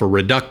 5-alpha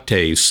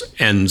reductase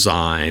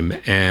enzyme.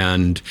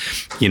 And,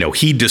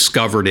 he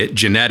discovered it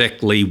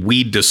genetically.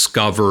 We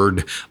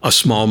discovered a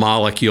small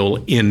molecule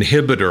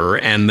inhibitor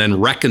and then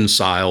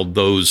reconciled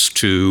those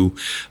two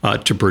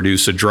to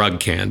produce a drug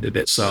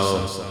candidate.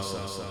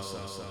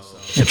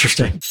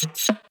 Interesting.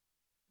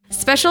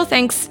 Special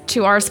thanks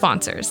to our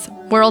sponsors,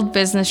 World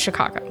Business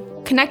Chicago.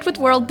 Connect with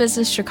World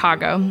Business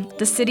Chicago,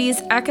 the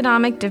city's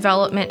economic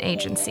development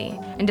agency,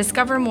 and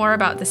discover more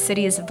about the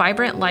city's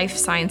vibrant life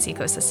science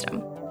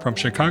ecosystem. From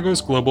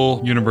Chicago's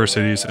global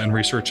universities and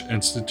research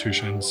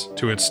institutions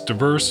to its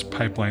diverse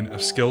pipeline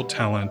of skilled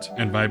talent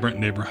and vibrant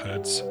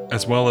neighborhoods,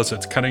 as well as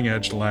its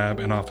cutting-edge lab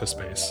and office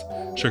space,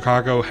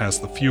 Chicago has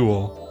the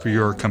fuel for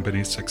your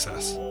company's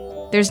success.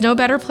 There's no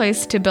better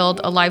place to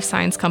build a life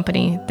science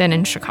company than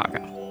in Chicago.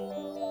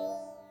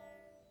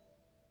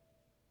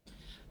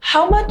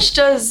 How much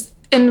does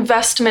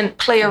investment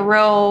play a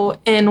role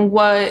in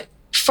what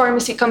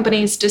pharmacy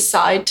companies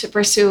decide to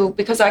pursue?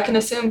 Because I can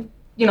assume,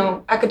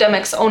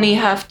 academics only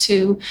have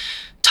to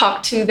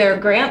talk to their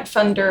grant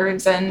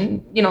funders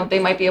and, they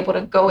might be able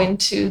to go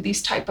into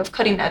these type of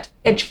cutting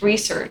edge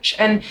research.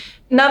 And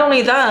not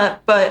only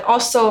that, but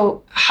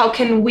also how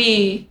can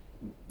we,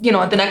 the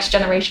next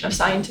generation of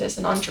scientists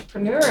and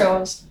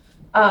entrepreneurs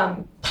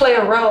play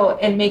a role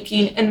in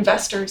making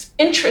investors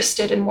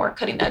interested in more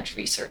cutting-edge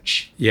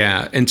research.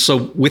 Yeah, and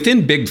so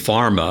within big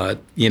pharma,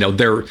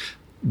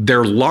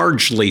 they're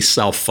largely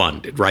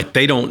self-funded, right?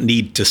 They don't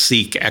need to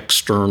seek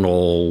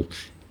external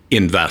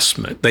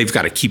investment. They've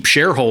got to keep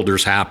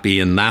shareholders happy,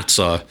 and that's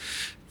an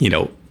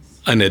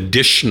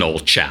additional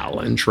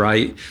challenge,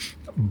 right?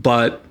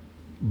 But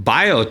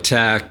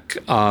biotech,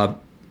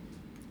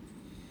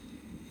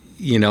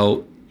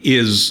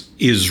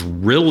 is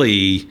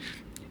really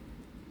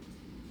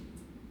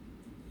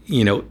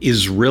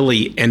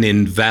an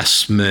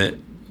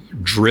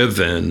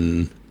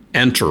investment-driven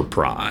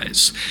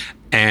enterprise.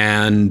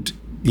 And,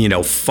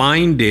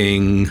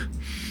 finding,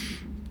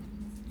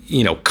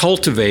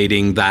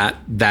 cultivating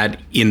that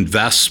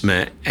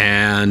investment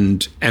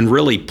and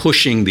really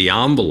pushing the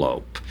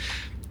envelope.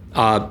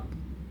 On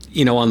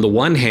the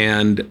one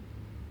hand,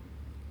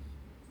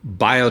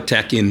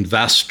 biotech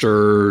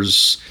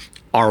investors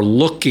are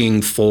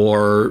looking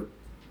for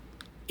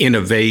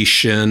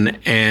innovation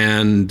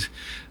and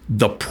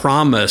the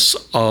promise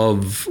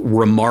of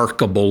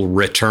remarkable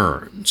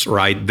returns,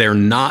 right? They're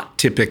not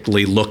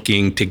typically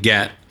looking to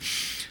get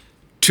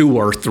 2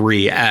 or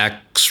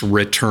 3x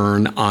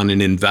return on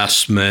an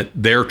investment.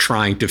 They're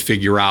trying to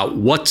figure out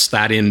what's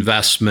that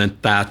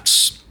investment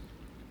that's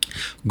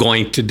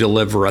going to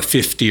deliver a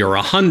 50 or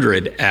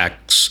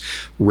 100x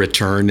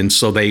return. And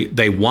so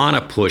they want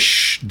to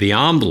push the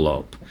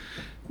envelope.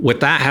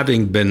 With that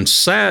having been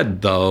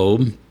said,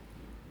 though,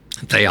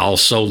 They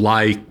also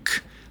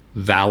like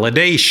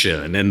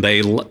validation, and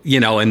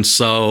and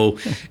so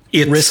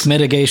it's risk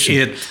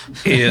mitigation.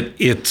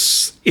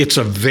 It's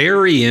a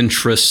very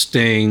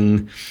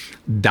interesting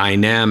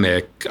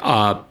dynamic.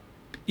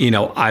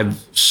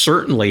 I've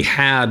certainly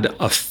had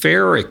a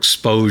fair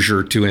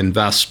exposure to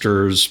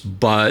investors,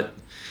 but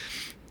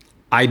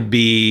I'd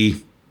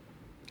be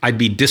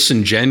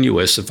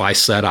disingenuous if I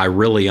said I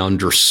really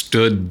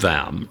understood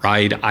them,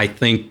 right? I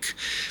think,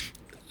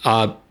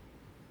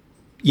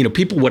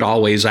 people would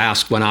always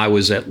ask when I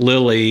was at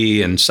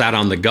Lilly and sat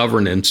on the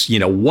governance,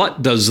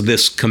 what does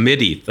this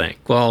committee think?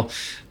 Well,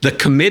 the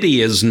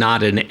committee is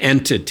not an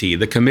entity.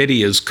 The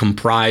committee is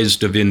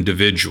comprised of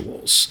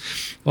individuals.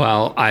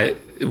 Well, I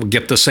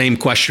get the same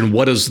question,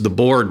 what does the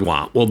board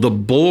want? Well, the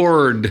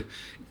board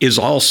is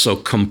also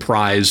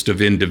comprised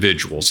of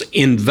individuals.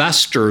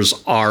 Investors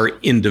are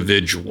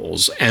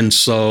individuals. And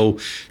so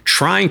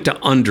trying to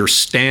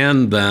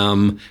understand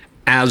them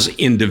as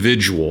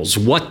individuals,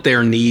 what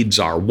their needs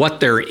are, what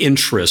their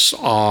interests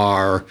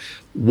are,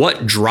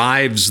 what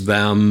drives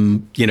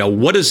them,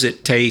 what does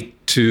it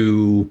take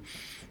to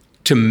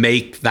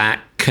make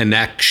that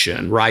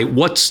connection, right?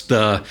 What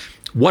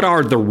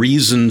are the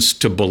reasons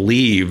to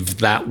believe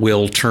that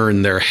will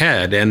turn their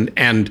head?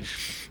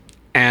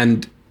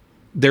 And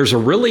there's a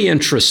really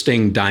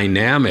interesting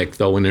dynamic,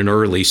 though, in an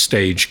early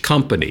stage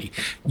company.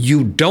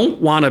 You don't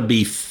want to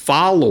be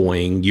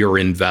following your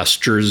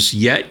investors,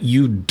 yet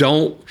you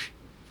don't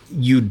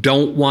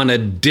want to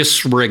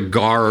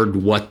disregard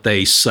what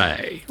they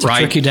say. It's a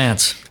tricky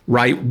dance.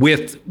 Right.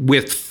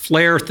 With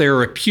Flare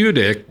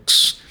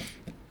Therapeutics,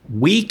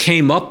 we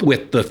came up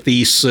with the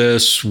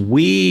thesis,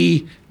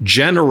 we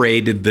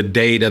generated the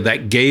data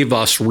that gave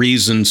us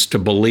reasons to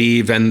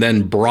believe, and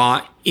then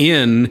brought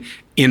in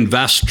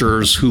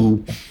investors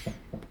who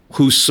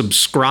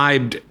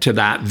subscribed to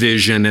that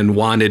vision and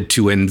wanted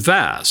to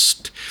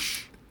invest.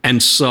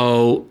 And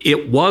so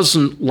it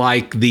wasn't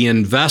like the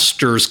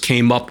investors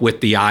came up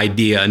with the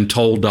idea and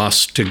told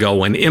us to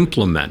go and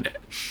implement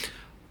it.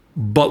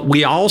 But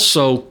we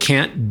also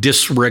can't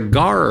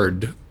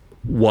disregard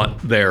what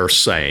they're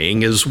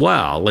saying as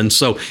well. And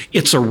so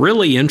it's a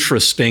really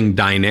interesting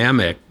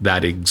dynamic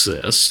that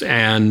exists.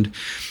 And,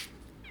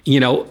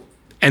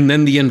 and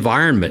then the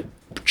environment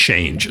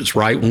changes,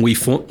 right? When we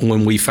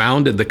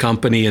founded the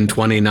company in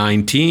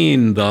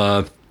 2019,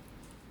 the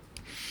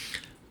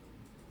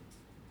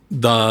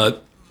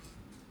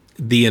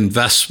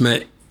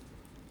investment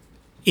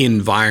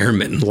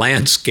environment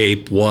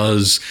landscape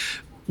was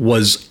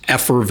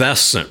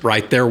effervescent,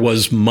 right? There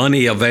was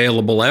money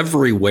available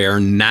everywhere.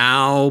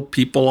 Now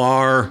people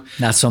are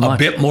not so much.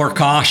 A bit more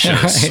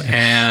cautious. Right.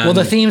 And well,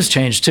 the themes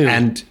changed too.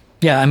 And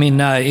yeah, I mean,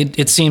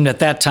 it seemed at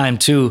that time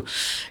too,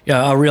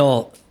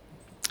 a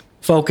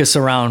focus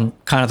around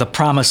kind of the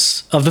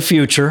promise of the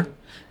future.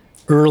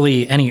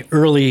 Any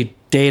early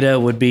data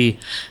would be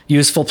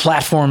useful.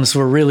 Platforms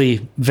were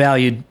really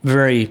valued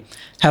very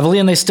heavily,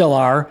 and they still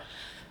are.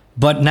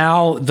 But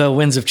now the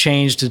winds have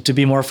changed to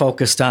be more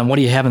focused on what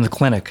do you have in the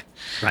clinic,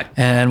 right?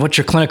 And what's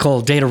your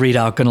clinical data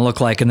readout going to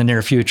look like in the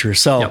near future?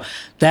 So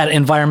that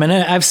environment,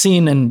 I've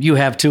seen, and you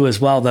have too as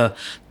well.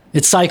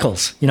 It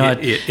cycles.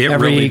 It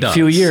every really does.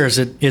 few years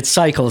it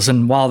cycles,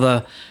 and while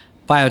the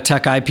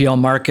biotech IPO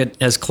market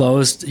has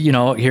closed,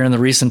 here in the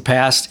recent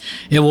past,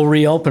 it will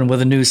reopen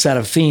with a new set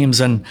of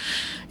themes. And,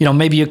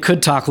 maybe you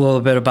could talk a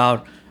little bit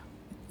about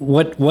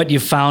what you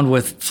found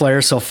with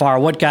Flare so far,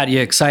 what got you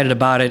excited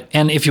about it,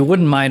 and if you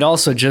wouldn't mind,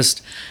 also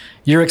just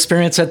your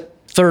experience at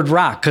Third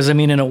Rock, because I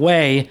mean, in a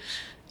way,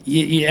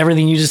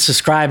 everything you just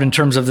described in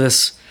terms of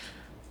this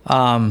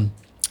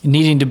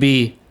needing to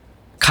be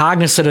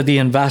cognizant of the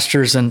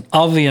investors and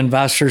of the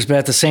investors, but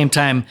at the same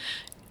time,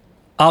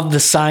 of the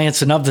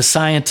science and of the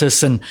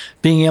scientists, and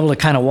being able to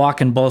kind of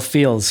walk in both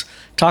fields.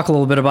 Talk a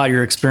little bit about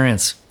your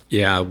experience.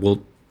 Yeah,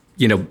 well,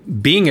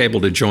 being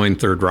able to join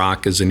Third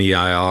Rock as an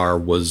EIR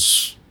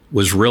was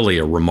really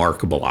a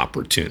remarkable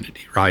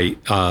opportunity, right?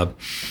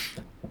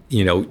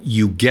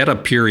 You get a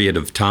period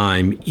of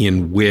time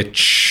in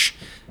which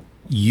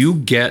you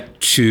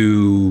get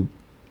to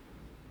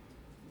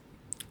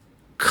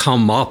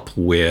come up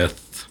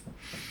with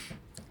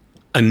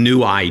a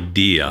new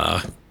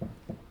idea,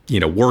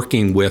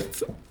 working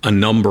with a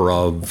number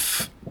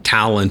of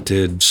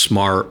talented,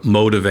 smart,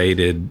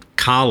 motivated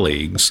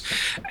colleagues,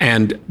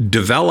 and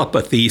develop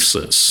a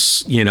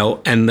thesis,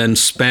 and then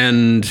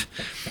spend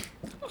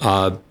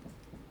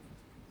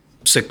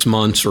 6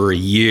 months or a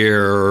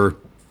year,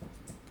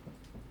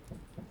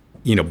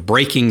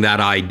 breaking that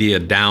idea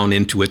down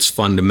into its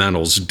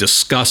fundamentals,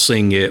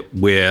 discussing it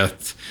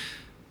with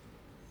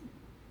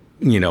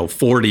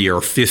 40 or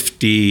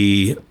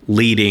 50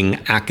 leading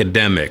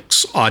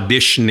academics,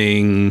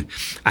 auditioning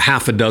a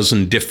half a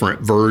dozen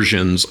different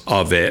versions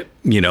of it,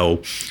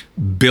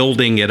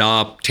 building it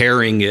up,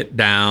 tearing it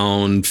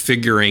down,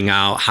 figuring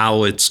out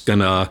how it's going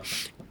to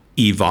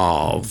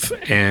evolve.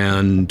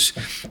 And,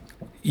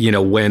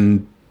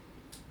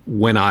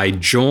 when I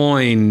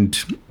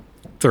joined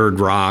Third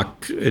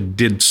Rock,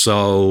 did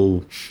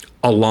so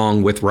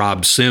along with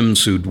Rob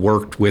Sims, who'd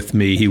worked with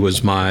me. He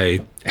was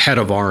my head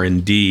of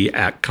R&D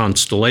at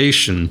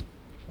Constellation.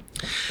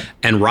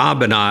 And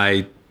Rob and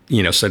I,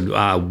 said,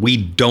 we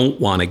don't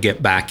want to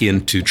get back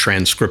into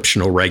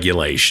transcriptional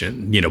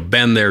regulation.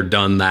 Been there,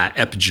 done that.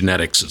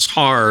 Epigenetics is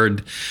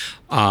hard.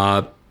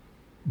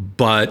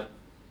 But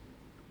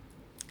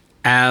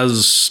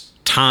as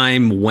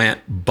time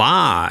went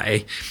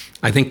by,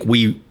 I think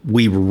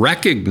we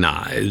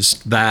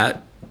recognized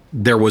that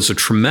there was a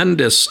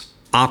tremendous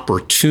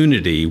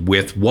opportunity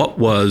with what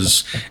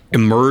was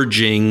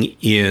emerging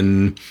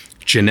in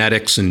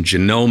genetics and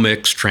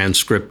genomics,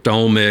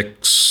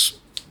 transcriptomics,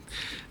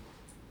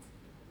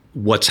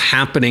 what's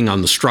happening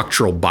on the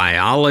structural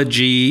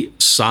biology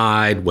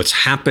side, what's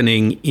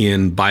happening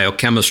in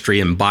biochemistry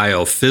and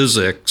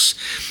biophysics,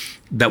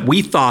 that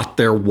we thought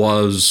there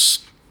was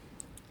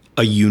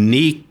a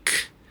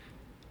unique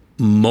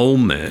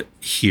moment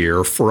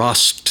here for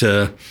us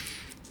to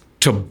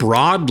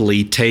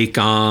broadly take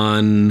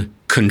on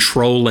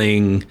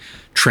controlling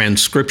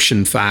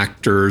transcription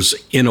factors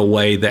in a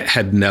way that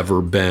had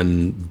never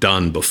been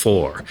done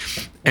before.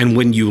 And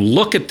when you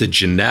look at the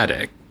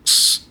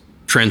genetics,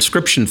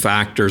 transcription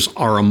factors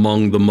are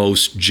among the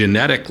most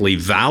genetically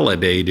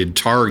validated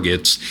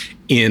targets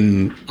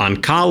in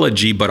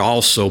oncology, but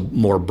also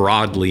more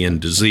broadly in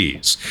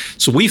disease.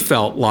 So we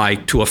felt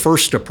like, to a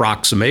first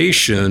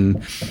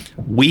approximation,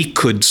 we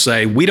could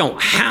say we don't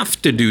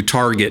have to do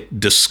target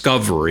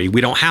discovery,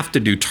 we don't have to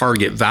do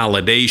target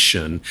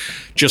validation.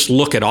 Just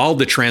look at all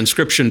the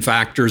transcription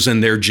factors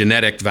and their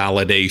genetic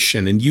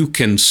validation, and you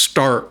can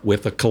start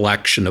with a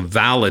collection of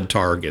valid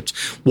targets.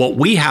 What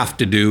we have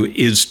to do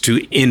is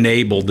to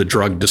enable the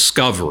drug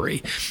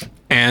discovery.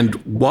 And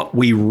what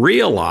we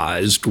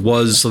realized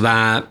was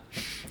that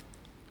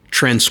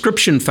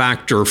transcription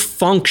factor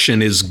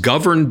function is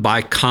governed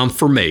by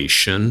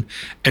conformation,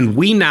 and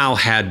we now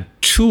had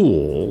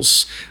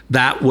tools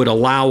that would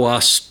allow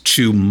us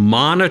to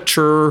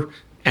monitor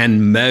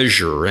and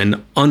measure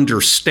and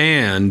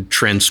understand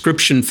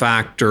transcription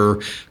factor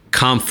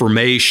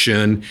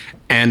conformation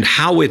and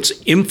how it's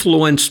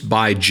influenced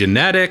by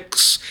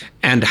genetics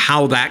and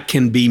how that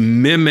can be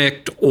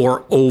mimicked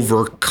or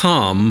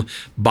overcome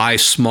by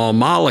small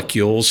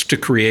molecules to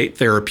create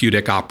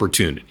therapeutic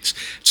opportunities.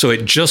 So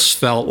it just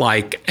felt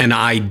like an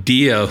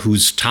idea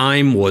whose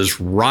time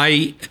was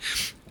right,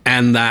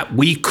 and that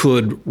we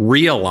could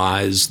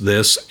realize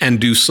this and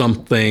do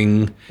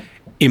something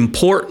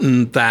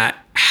important that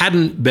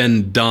hadn't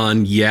been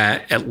done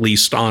yet, at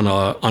least on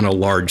a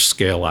large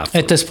scale effort.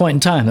 At this point in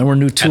time, there were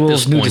new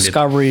tools, new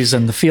discoveries,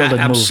 and the field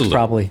had moved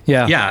probably.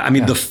 Yeah.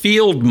 The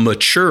field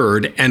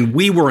matured, and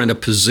we were in a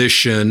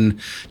position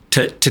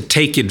to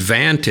take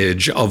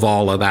advantage of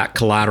all of that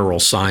collateral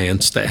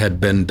science that had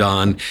been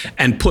done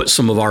and put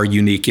some of our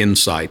unique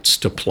insights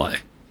to play.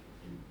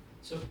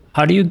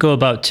 How do you go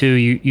about,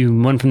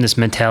 you went from this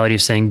mentality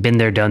of saying, been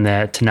there, done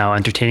that, to now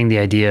entertaining the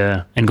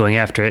idea and going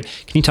after it.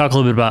 Can you talk a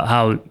little bit about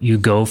how you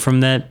go from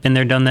that, been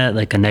there, done that,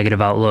 like a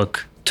negative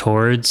outlook,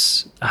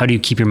 towards, how do you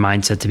keep your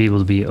mindset to be able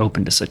to be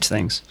open to such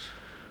things?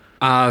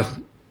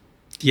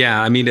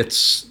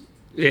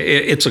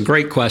 It's a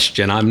great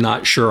question. I'm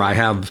not sure I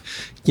have,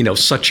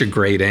 such a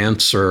great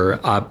answer.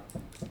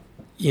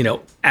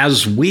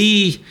 As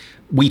we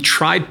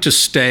tried to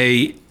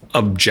stay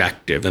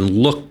objective and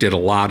looked at a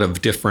lot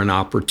of different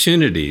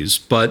opportunities,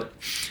 but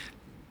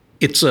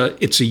it's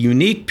a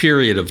unique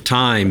period of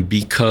time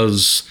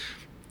because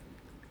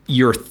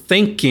you're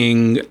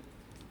thinking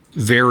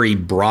very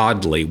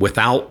broadly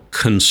without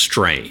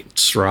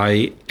constraints,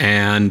 right?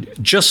 And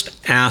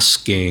just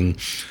asking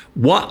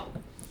what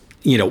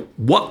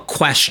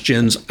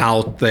questions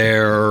out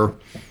there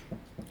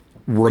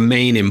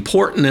remain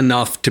important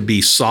enough to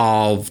be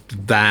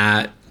solved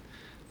that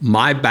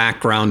my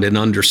background and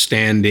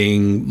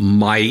understanding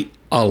might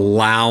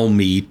allow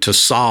me to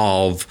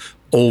solve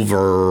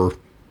over,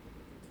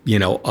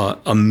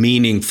 a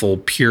meaningful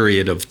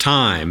period of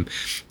time.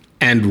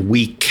 And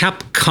we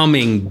kept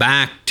coming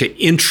back to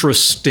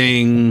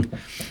interesting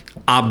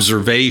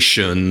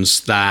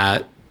observations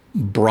that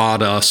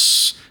brought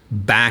us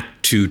back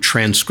to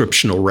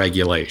transcriptional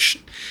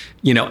regulation.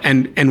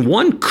 And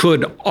one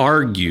could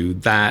argue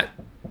that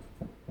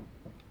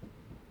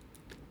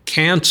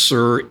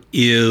cancer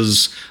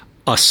is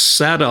a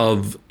set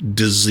of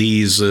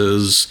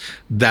diseases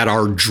that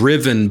are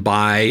driven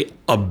by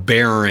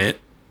aberrant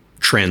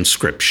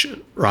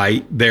transcription,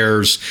 right?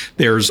 There's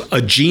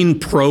a gene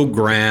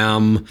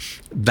program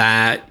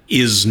that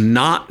is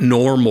not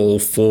normal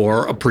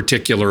for a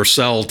particular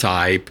cell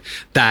type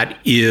that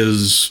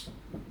has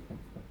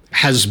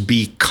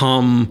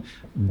become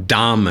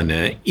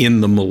dominant in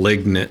the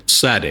malignant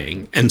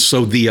setting. And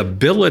so the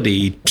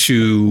ability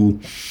to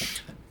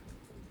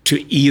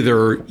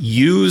either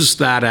use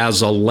that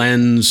as a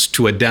lens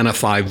to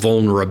identify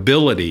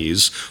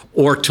vulnerabilities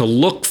or to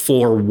look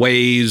for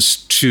ways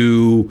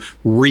to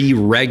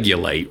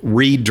re-regulate,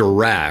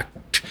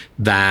 redirect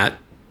that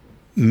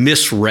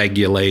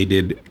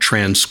misregulated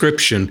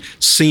transcription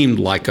seemed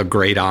like a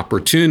great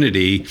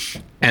opportunity.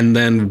 And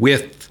then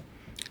with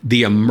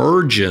the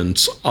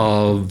emergence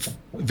of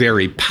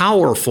very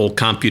powerful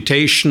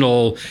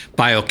computational,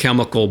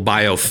 biochemical,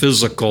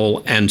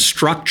 biophysical, and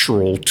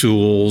structural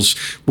tools,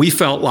 we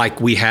felt like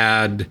we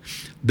had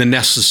the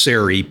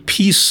necessary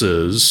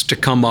pieces to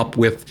come up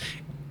with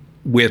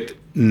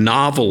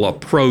novel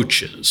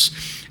approaches.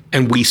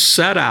 And we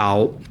set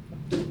out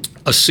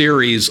a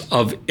series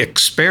of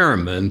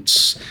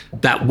experiments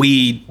that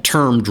we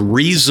termed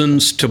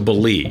reasons to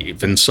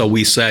believe. And so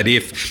we said,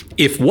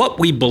 if what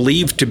we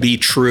believe to be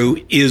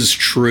true is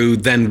true,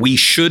 then we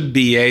should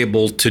be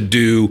able to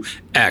do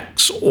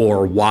X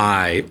or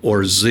Y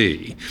or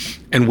Z.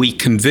 And we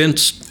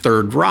convinced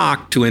Third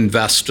Rock to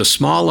invest a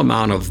small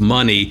amount of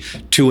money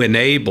to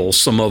enable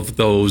some of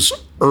those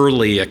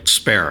early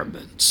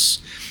experiments.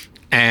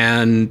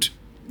 And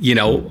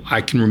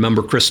I can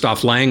remember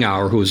Christoph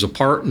Langauer, who was a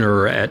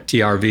partner at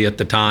TRV at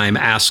the time,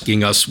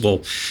 asking us,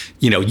 well,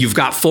 you've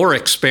got 4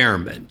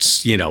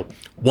 experiments,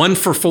 1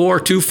 for 4,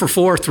 2 for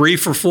 4, 3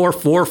 for 4,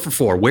 4 for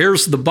 4.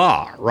 Where's the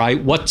bar,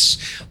 right? What's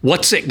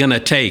it going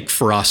to take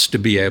for us to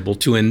be able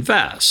to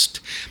invest?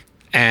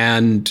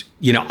 And,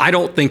 I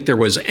don't think there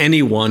was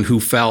anyone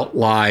who felt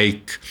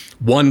like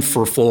 1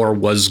 for 4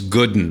 was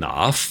good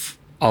enough,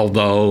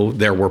 although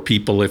there were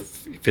people,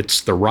 if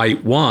it's the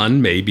right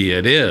one, maybe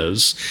it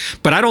is.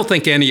 But I don't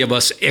think any of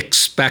us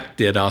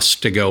expected us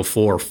to go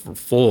 4 for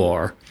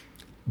 4,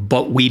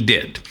 but we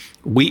did.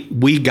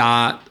 We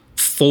got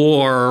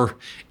 4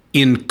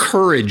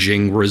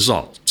 encouraging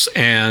results.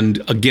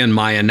 And again,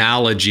 my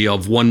analogy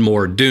of one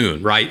more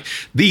Dune, right?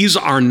 These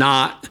are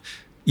not,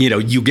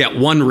 you get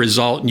one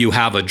result and you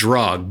have a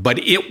drug, but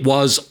it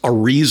was a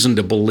reason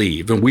to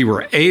believe. And we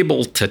were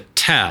able to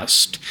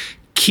test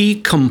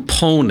key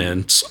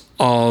components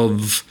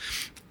of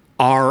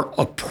our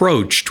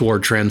approach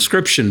toward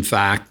transcription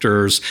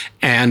factors,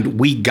 and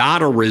we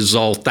got a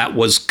result that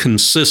was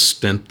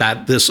consistent,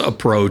 that this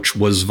approach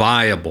was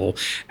viable.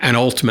 And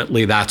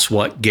ultimately, that's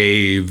what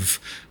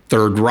gave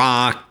Third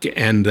Rock,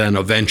 and then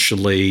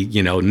eventually,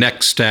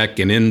 Nextech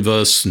and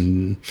Invus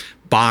and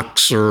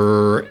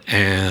Boxer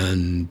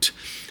and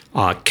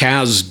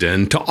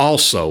Kasdan to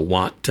also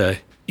want to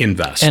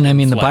invest. And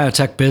the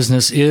biotech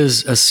business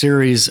is a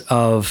series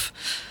of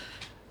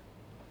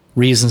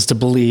reasons to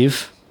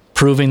believe,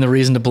 proving the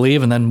reason to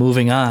believe, and then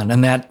moving on.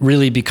 And that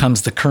really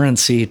becomes the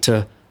currency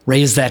to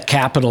raise that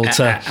capital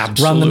to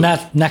run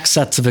the next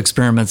sets of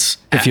experiments,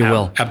 if you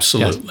will.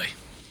 Absolutely. Yes.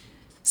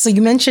 So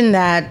you mentioned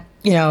that,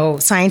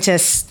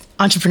 scientists,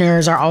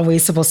 entrepreneurs are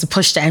always supposed to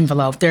push the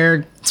envelope.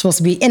 They're supposed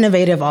to be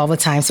innovative all the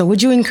time. So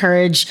would you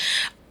encourage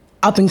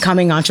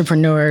up-and-coming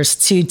entrepreneurs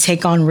to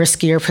take on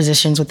riskier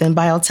positions within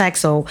biotech,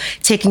 so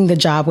taking the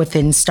job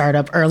within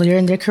startup earlier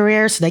in their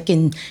career so they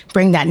can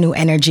bring that new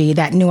energy,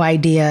 that new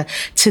idea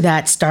to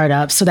that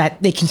startup so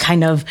that they can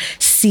kind of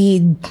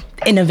seed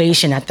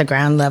innovation at the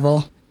ground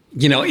level?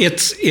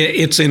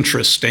 It's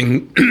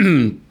interesting.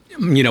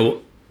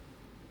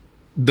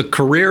 The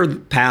career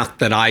path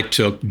that I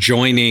took,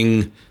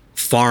 joining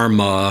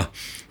pharma,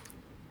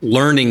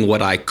 learning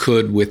what I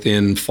could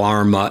within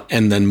pharma,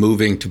 and then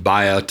moving to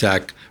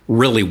biotech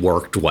really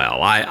worked well.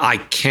 I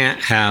can't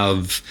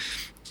have,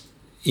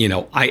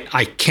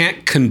 I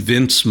can't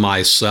convince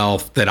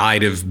myself that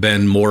I'd have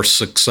been more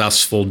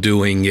successful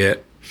doing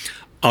it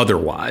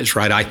otherwise,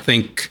 right? I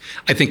think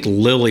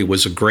Lilly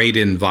was a great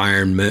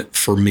environment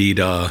for me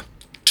to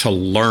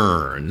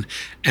learn,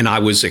 and I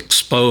was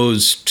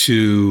exposed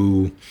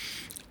to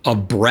a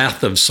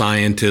breadth of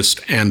scientists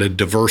and a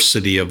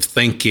diversity of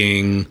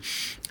thinking,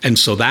 and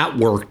so that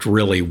worked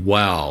really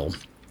well.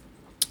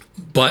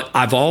 But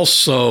I've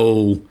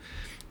also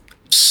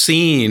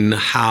seen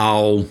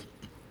the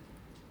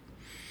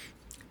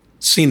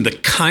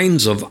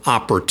kinds of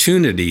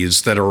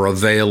opportunities that are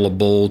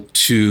available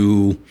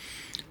to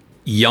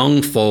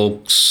young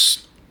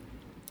folks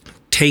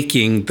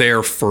taking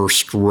their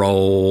first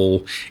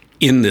role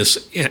in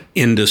this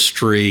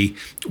industry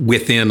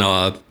within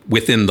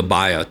the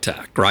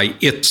biotech, right?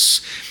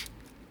 It's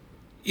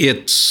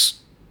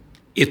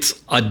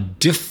a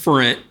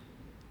different,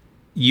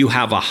 you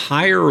have a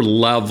higher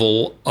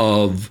level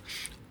of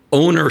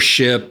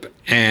ownership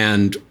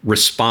and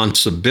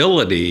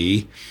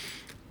responsibility,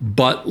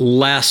 but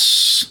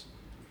less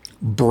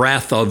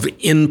breadth of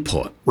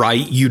input,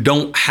 right? You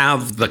don't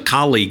have the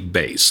colleague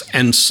base.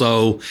 And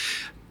so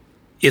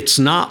it's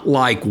not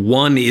like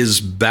one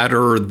is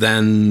better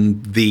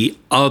than the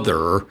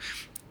other.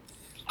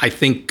 I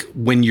think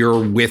when you're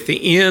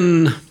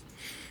within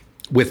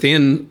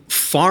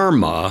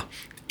pharma,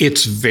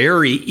 it's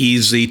very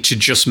easy to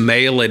just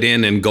mail it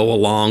in and go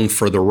along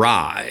for the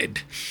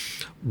ride.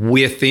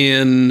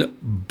 Within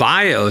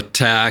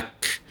biotech,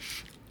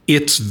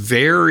 it's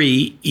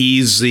very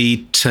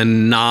easy to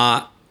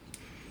not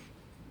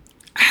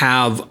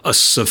have a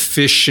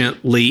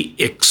sufficiently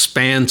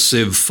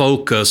expansive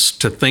focus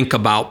to think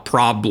about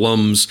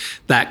problems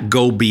that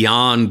go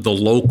beyond the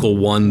local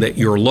one that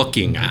you're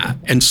looking at.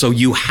 And so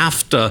you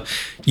have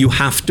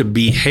to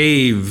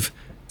behave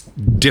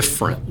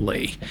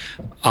differently.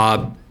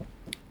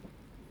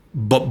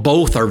 but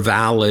both are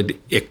valid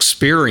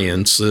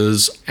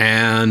experiences.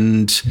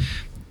 And,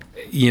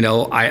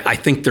 I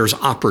think there's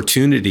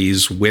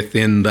opportunities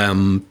within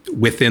them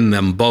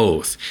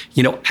both.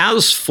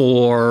 As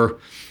for,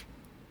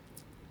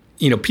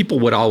 people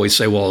would always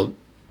say, well,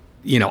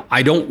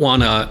 I don't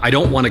want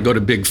to go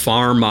to big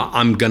pharma.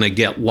 I'm going to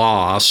get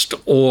lost.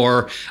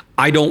 Or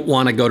I don't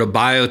want to go to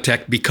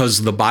biotech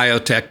because the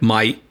biotech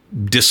might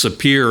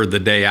disappear the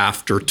day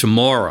after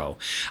tomorrow.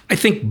 I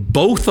think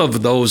both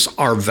of those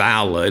are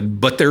valid,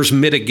 but there's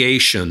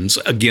mitigations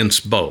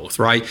against both,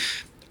 right?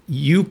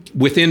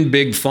 Within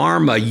big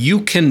pharma,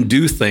 you can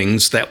do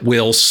things that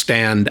will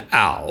stand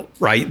out,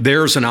 right?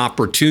 There's an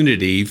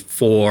opportunity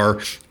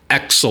for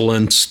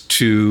excellence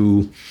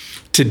to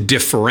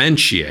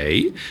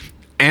differentiate.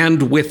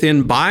 And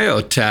within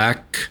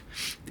biotech,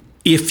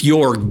 if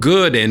you're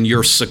good and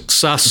you're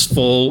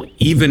successful,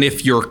 even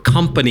if your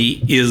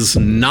company is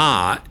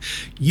not,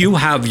 you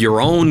have your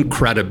own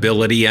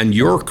credibility, and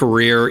your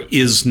career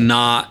is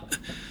not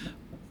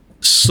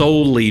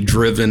solely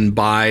driven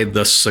by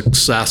the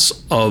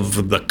success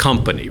of the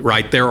company,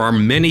 right? There are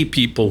many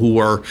people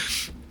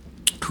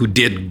who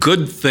did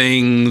good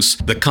things.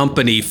 The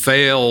company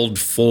failed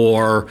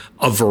for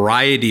a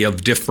variety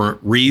of different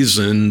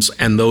reasons,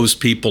 and those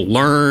people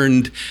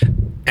learned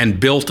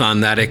and built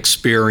on that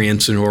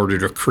experience in order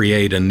to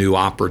create a new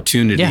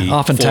opportunity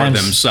oftentimes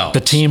for themselves. The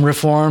team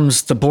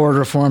reforms, the board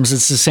reforms,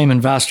 it's the same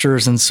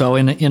investors. And so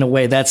in a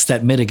way, that's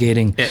that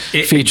mitigating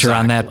feature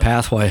on that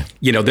pathway.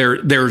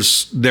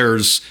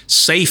 There's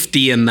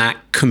safety in that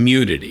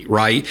community,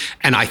 right?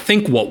 And I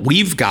think what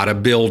we've got to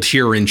build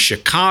here in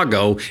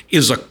Chicago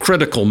is a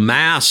critical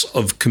mass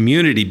of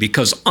community,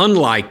 because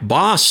unlike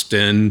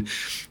Boston,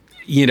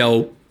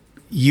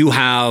 you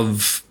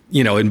have...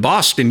 in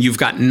Boston, you've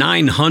got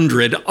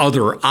 900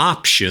 other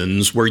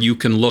options where you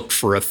can look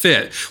for a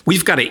fit.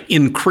 We've got to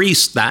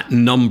increase that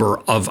number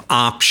of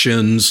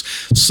options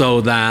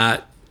so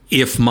that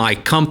if my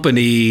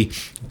company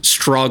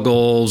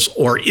struggles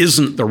or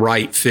isn't the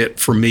right fit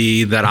for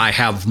me, that I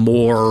have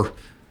more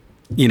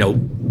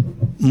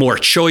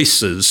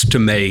choices to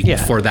make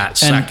for that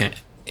second.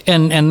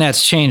 And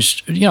that's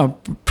changed,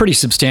 pretty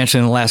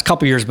substantially in the last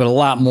couple of years, but a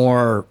lot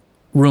more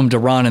room to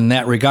run in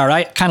that regard.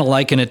 I kind of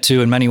liken it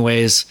to, in many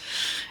ways,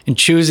 in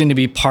choosing to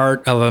be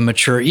part of a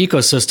mature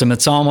ecosystem,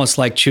 it's almost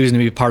like choosing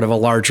to be part of a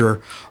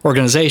larger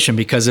organization,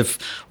 because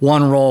if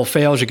one role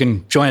fails, you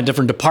can join a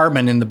different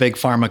department in the big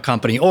pharma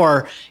company,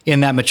 or in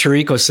that mature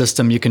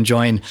ecosystem, you can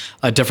join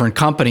a different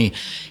company.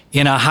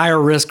 In a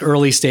higher risk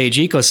early stage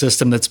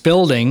ecosystem that's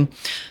building,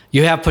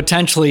 you have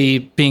potentially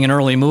being an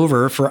early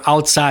mover for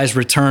outsized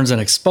returns and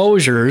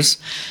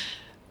exposures,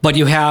 but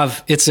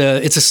it's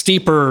a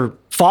steeper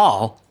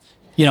fall,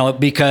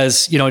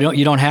 because you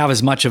don't have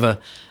as much of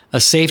a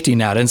safety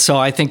net. And so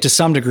I think to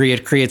some degree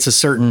it creates a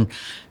certain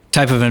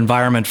type of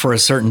environment for a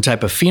certain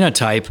type of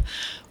phenotype,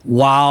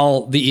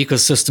 while the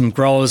ecosystem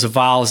grows,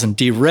 evolves, and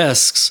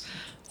de-risks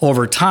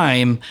over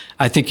time.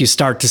 I think you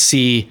start to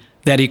see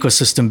that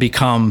ecosystem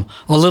become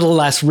a little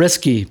less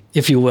risky,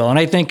 if you will. And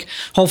I think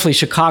hopefully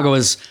Chicago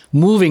is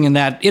moving in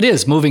that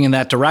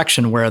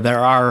direction,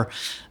 where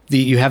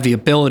you have the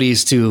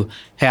abilities to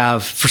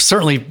have, for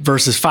certainly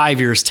versus 5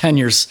 years, 10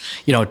 years,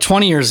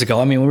 20 years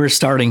ago. I mean, we were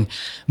starting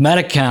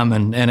Medichem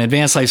and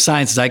advanced life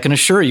sciences. I can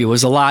assure you it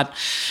was a lot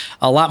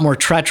more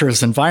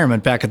treacherous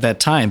environment back at that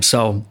time.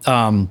 So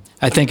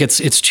I think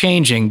it's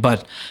changing,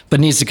 but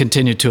needs to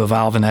continue to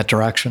evolve in that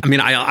direction. I mean,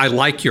 I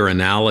like your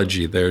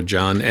analogy there,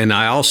 John. And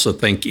I also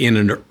think in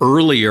an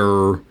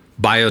earlier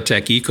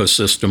biotech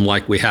ecosystem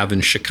like we have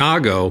in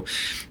Chicago,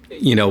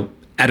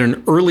 at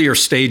an earlier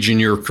stage in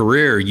your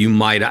career, you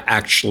might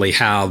actually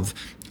have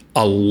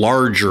a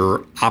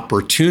larger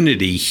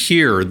opportunity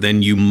here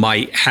than you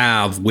might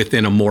have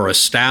within a more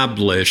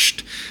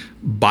established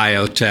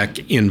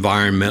biotech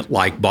environment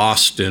like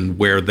Boston,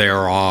 where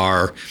there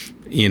are,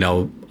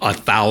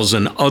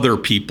 1,000 other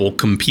people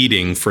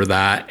competing for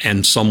that,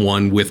 and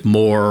someone with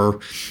more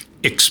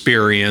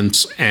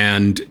experience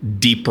and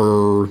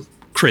deeper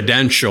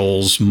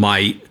credentials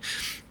might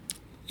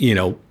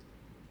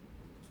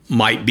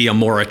be a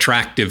more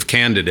attractive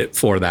candidate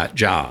for that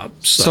job.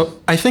 So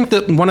I think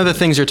that one of the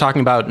things you're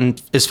talking about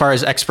as far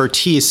as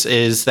expertise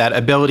is that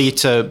ability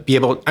to be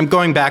able, I'm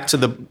going back to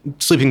the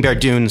Sleeping Bear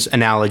Dunes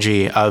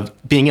analogy of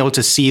being able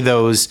to see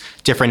those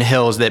different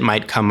hills that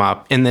might come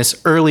up in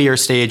this earlier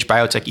stage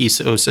biotech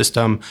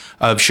ecosystem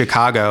of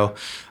Chicago.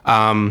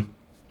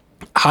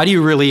 How do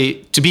you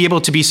really, to be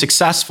able to be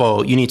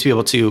successful, you need to be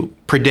able to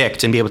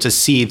predict and be able to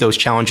see those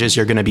challenges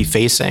you're going to be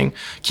facing.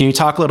 Can you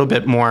talk a little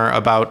bit more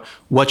about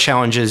what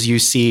challenges you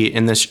see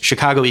in this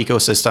Chicago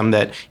ecosystem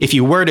that if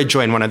you were to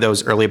join one of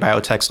those early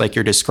biotechs like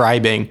you're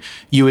describing,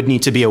 you would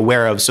need to be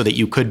aware of so that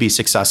you could be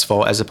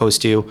successful, as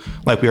opposed to,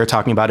 like we were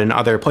talking about, in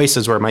other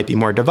places where it might be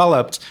more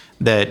developed,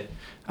 that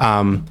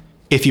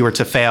if you were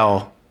to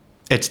fail,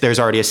 there's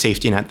already a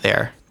safety net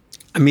there?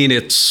 I mean,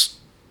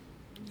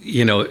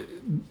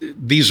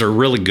 these are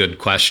really good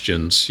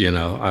questions.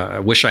 I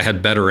wish I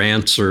had better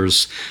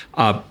answers.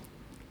 The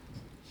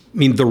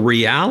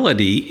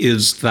reality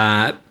is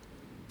that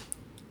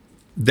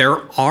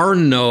there are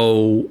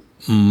no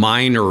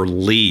minor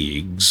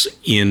leagues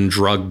in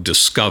drug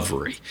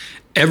discovery.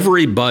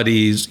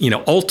 Everybody's,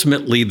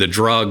 ultimately the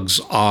drugs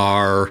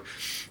are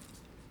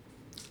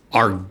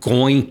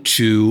going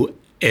to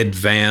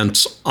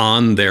advance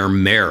on their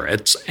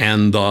merits,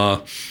 and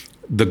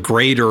the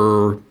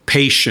greater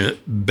patient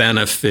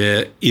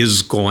benefit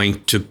is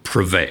going to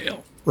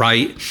prevail,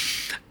 right?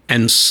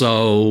 And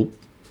so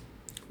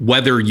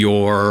whether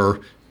you're,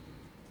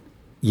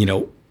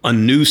 a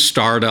new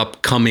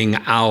startup coming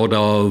out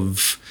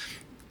of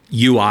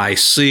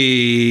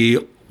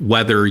UIC,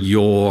 whether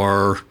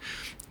you're,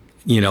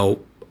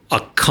 a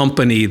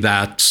company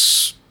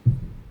that's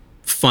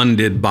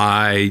funded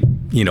by,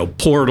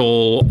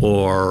 Portal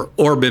or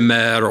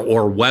Orbimed,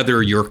 or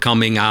whether you're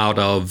coming out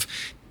of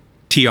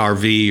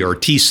TRV or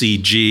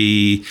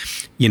TCG,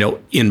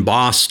 in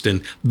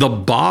Boston, the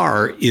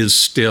bar is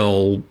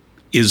still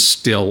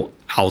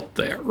out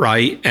there,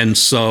 right? And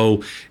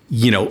so,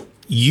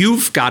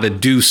 you've got to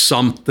do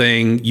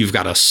something, you've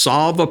got to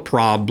solve a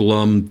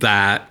problem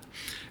that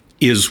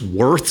is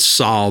worth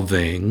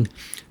solving,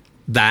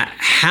 that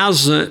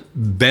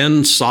hasn't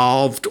been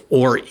solved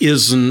or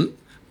isn't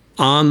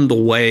on the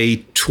way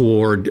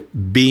toward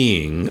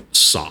being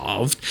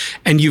solved.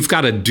 And you've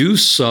got to do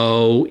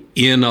so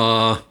in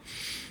a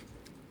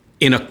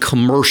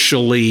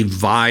commercially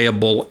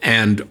viable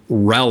and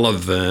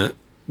relevant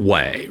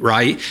way,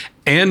 right?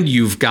 And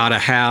you've got to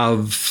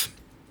have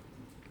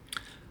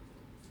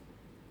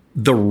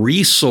the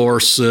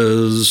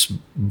resources,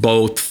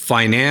 both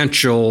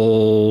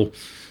financial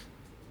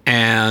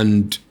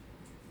and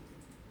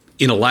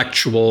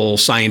intellectual,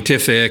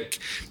 scientific,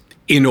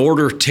 in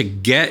order to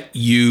get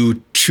you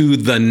to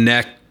the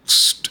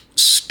next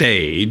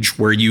stage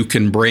where you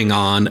can bring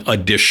on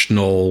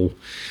additional,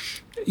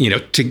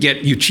 to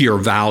get you to your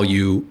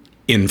value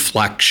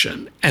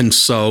inflection. And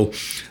so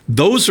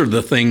those are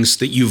the things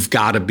that you've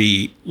got to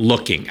be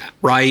looking at,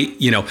 right?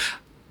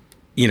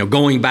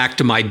 Going back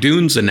to my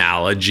dunes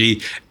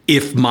analogy,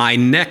 if my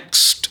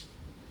next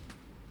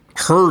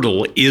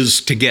hurdle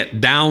is to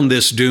get down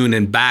this dune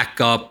and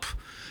back up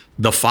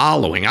the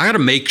following, I got to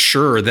make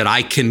sure that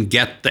I can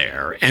get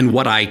there. And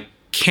what I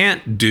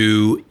can't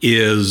do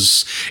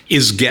is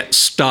get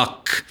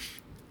stuck,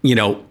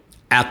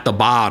 at the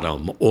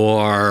bottom,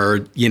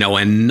 or,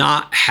 and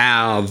not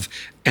have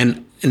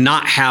an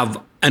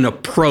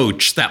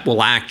approach that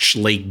will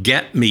actually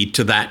get me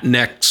to that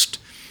next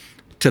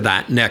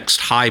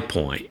high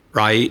point,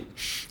 right?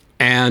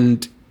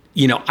 And,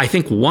 I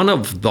think one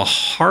of the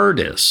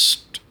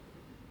hardest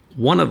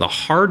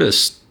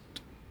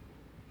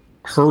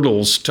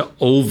hurdles to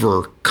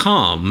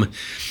overcome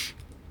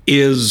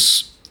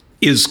is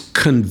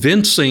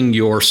convincing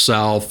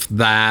yourself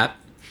that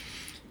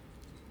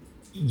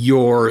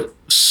you're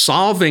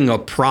solving a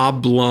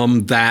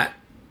problem that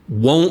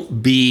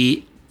won't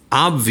be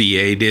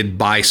obviated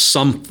by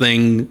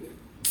something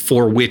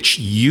for which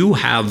you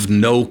have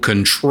no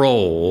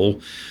control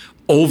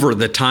over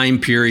the time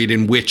period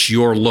in which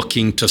you're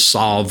looking to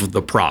solve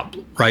the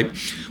problem, right?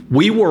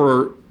 We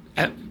were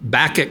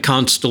back at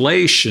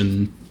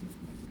Constellation,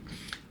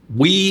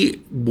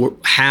 we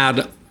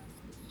had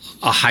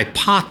a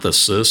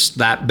hypothesis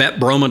that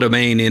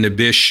bet-bromodomain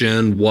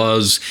inhibition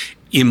was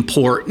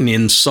important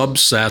in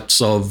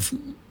subsets of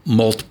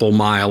multiple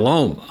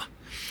myeloma.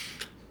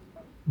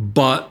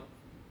 But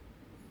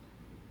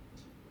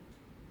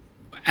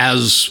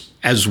as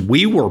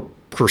we were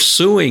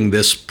pursuing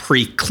this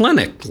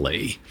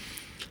preclinically,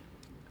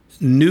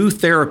 new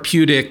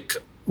therapeutic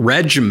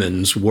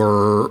regimens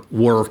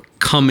were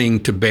coming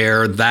to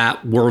bear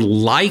that were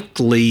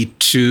likely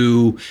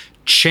to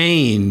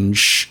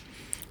change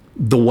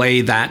the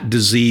way that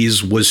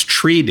disease was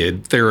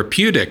treated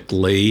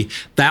therapeutically,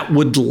 that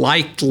would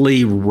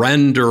likely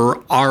render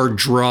our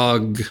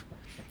drug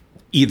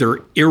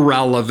either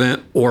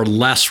irrelevant or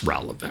less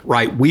relevant,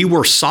 right? We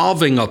were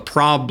solving a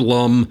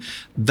problem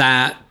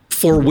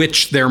for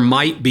which there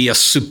might be a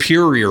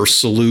superior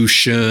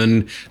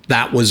solution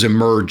that was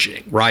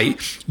emerging, right?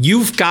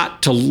 You've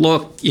got to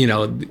look,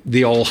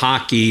 the old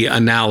hockey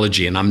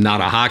analogy, and I'm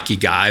not a hockey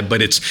guy,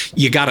 but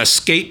you got to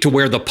skate to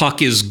where the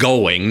puck is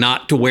going,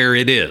 not to where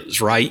it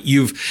is, right?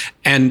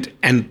 And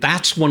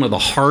that's one of the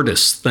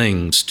hardest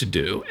things to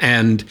do.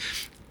 And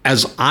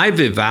as I've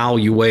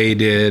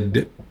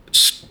evaluated,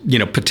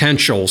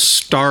 potential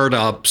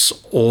startups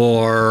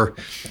or,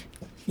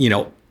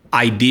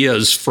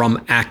 ideas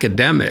from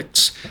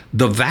academics,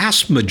 the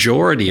vast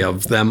majority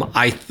of them,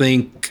 I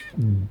think,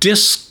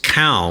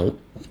 discount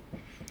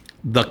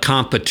the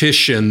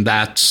competition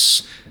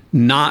that's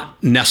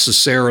not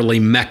necessarily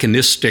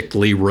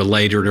mechanistically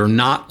related or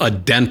not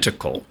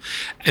identical.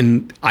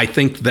 And I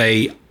think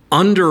they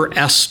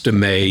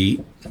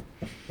underestimate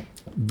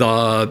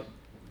the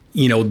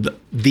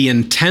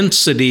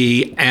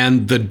intensity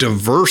and the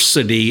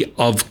diversity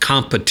of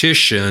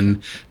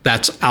competition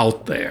that's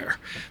out there.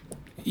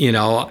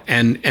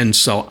 And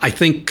so I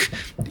think,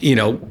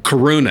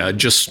 Karuna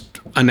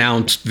just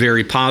announced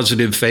very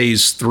positive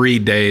phase 3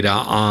 data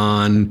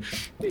on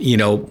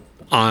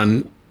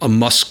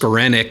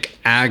muscarinic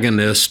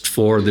agonist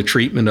for the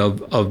treatment of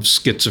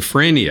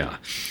schizophrenia.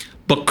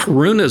 But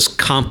Karuna's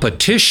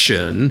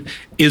competition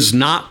is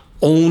not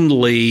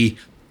only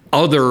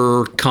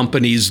other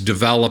companies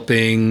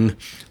developing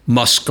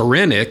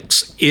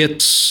muscarinics,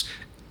 it's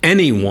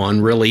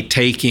anyone really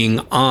taking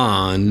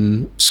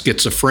on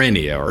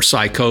schizophrenia or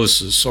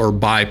psychosis or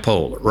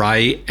bipolar,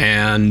 right?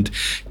 And,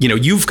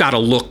 you've got to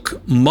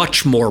look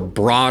much more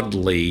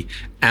broadly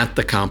at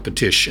the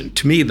competition.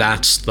 To me,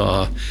 that's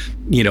the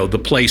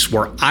place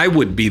where I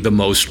would be the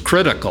most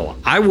critical.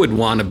 I would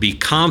want to be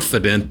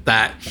confident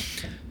that,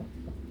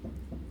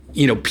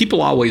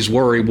 people always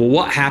worry, well,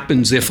 what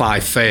happens if I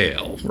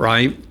fail,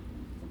 right?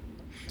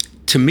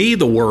 To me,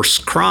 the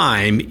worst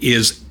crime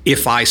is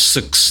if I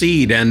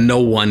succeed and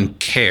no one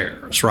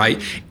cares, right?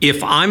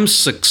 If I'm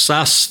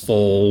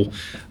successful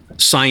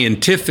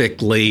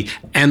scientifically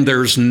and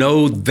there's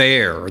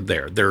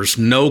there's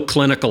no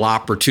clinical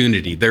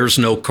opportunity, there's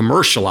no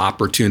commercial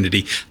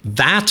opportunity,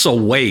 that's a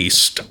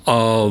waste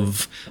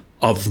of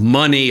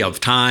money,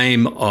 of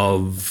time,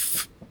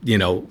 of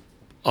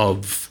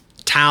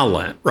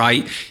talent,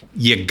 right?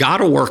 You got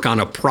to work on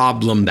a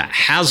problem that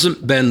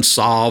hasn't been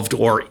solved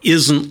or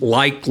isn't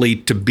likely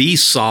to be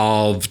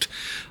solved.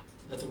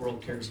 That the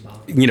world cares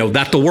about.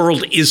 That the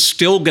world is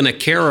still going to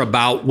care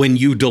about when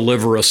you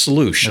deliver a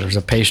solution. There's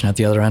a patient at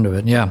the other end of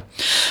it. Yeah.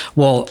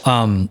 Well,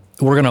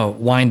 we're going to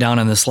wind down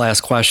on this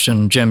last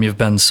question. Jim, you've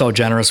been so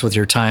generous with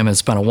your time.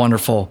 It's been a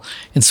wonderful,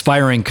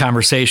 inspiring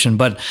conversation.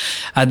 But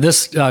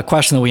this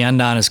question that we end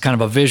on is kind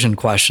of a vision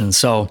question.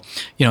 So,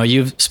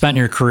 you've spent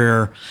your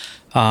career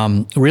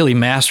really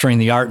mastering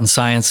the art and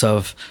science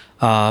of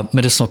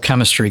medicinal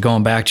chemistry,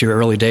 going back to your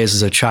early days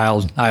as a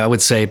child, I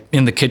would say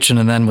in the kitchen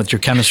and then with your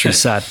chemistry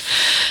set,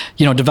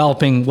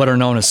 developing what are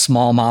known as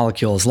small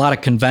molecules. A lot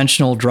of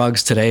conventional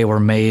drugs today were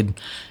made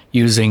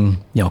using,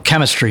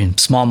 chemistry and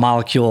small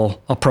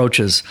molecule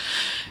approaches.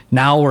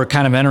 Now we're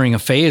kind of entering a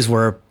phase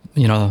where,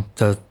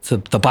 the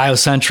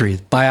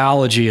biocentury,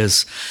 biology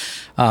is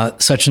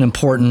such an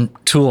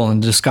important tool,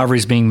 and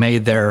discoveries being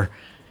made there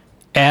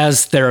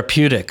as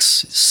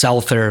therapeutics,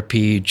 cell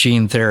therapy,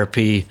 gene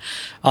therapy,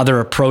 other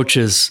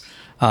approaches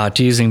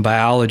to using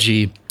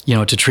biology,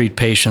 to treat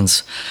patients.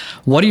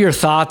 What are your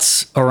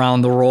thoughts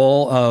around the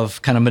role of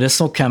kind of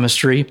medicinal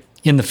chemistry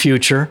in the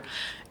future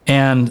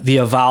and the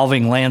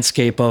evolving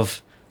landscape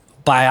of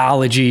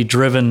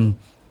biology-driven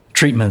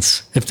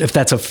treatments, if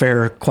that's a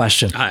fair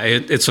question?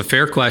 It's a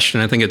fair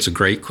question. I think it's a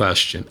great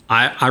question.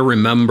 I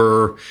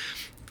remember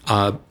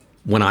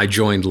when I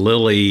joined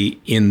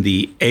Lilly in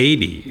the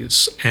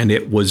 80s, and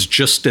it was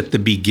just at the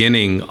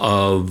beginning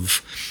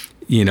of,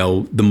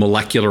 the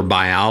molecular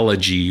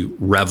biology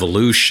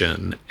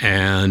revolution.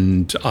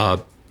 And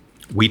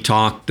we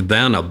talked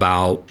then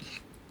about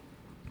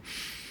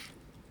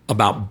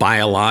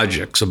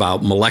biologics,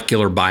 about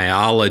molecular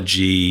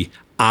biology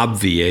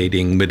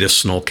obviating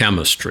medicinal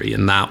chemistry.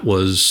 And that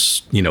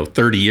was,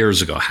 30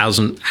 years ago.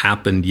 Hasn't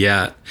happened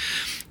yet.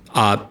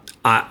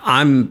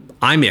 I'm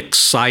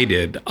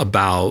excited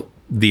about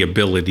the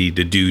ability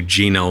to do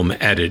genome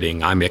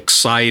editing. I'm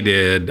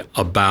excited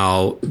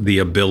about the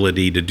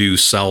ability to do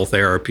cell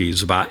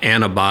therapies, about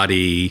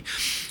antibody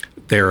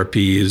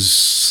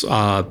therapies.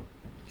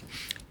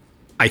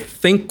 I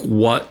think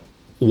what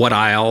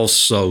I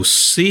also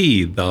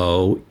see,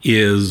 though,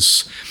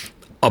 is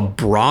a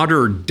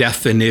broader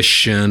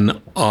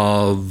definition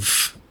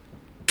of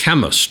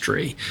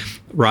chemistry,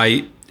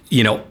 right?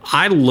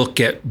 I look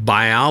at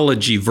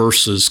biology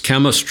versus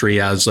chemistry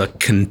as a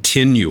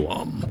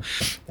continuum,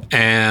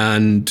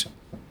 and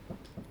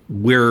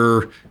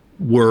we're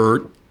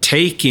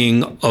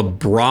taking a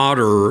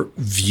broader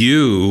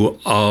view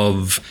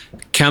of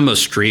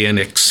chemistry and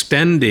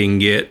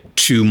extending it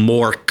to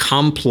more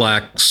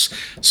complex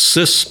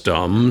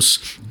systems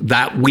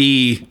that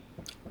we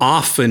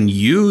often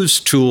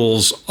use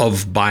tools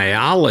of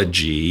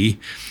biology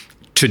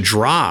to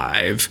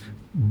drive,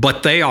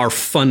 but they are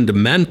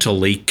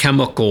fundamentally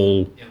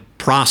chemical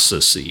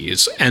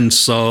processes. And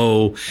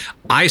so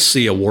I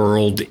see a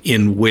world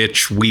in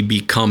which we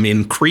become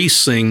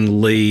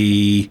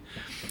increasingly,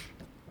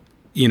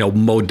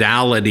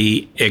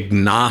 modality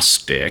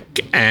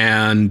agnostic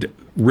and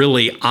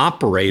really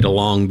operate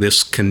along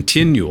this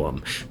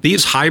continuum.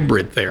 These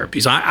hybrid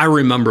therapies, I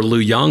remember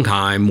Lou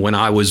Youngheim, when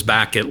I was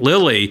back at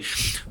Lilly,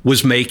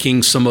 was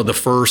making some of the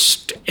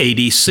first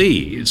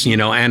ADCs,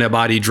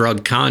 antibody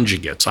drug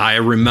conjugates. I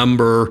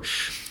remember,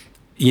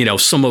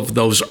 some of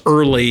those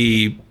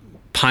early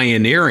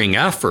pioneering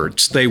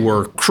efforts. They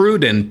were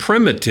crude and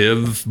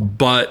primitive,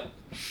 but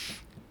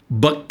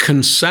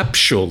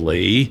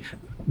conceptually,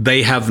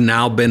 they have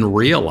now been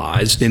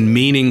realized in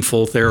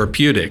meaningful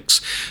therapeutics.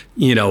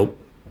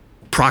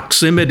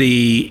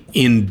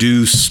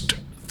 Proximity-induced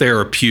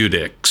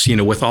therapeutics,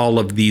 with all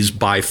of these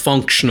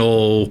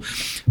bifunctional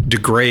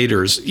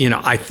degraders.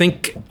 I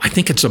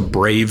think it's a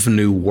brave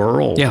new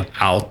world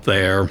out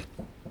there.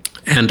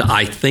 And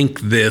I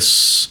think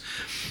this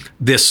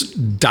this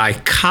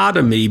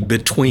dichotomy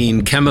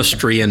between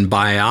chemistry and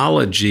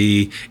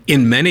biology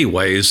in many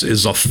ways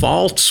is a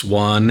false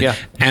one. Yeah.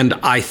 And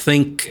I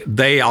think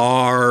they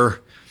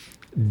are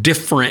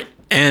different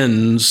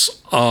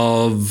ends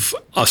of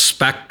a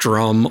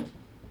spectrum,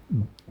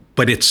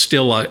 but it's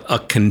still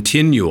a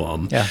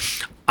continuum. Yeah.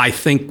 I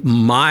think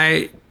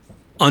my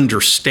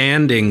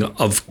understanding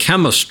of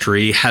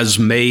chemistry has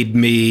made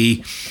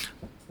me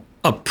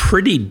a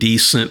pretty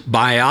decent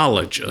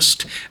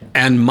biologist,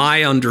 and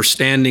my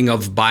understanding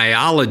of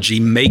biology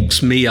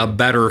makes me a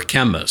better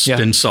chemist.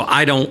 Yeah. And so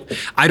I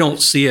don't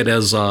see it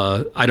as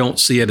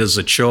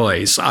a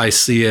choice. I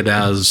see it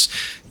as,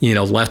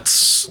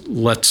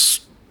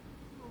 let's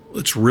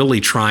really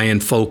try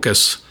and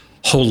focus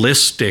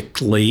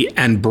holistically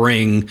and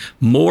bring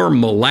more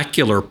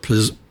molecular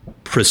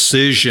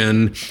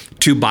precision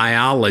to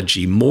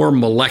biology, more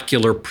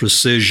molecular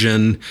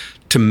precision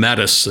to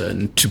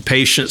medicine, to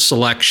patient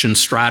selection,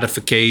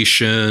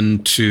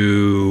 stratification,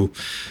 to,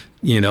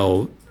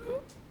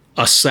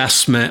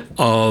 assessment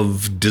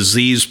of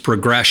disease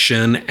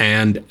progression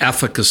and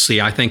efficacy.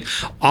 I think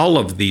all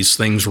of these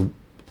things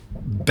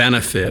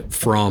benefit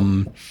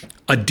from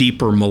a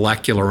deeper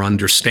molecular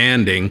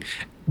understanding,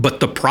 but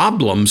the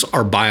problems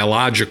are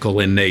biological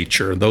in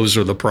nature. Those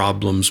are the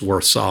problems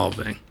worth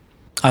solving.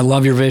 I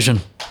love your vision.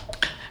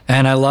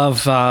 And I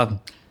love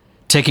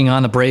taking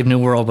on the brave new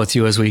world with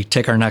you as we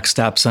take our next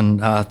steps. And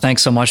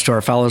thanks so much to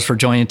our fellows for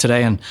joining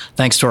today. And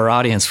thanks to our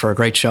audience for a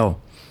great show.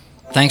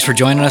 Thanks for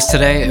joining us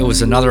today. It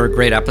was another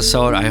great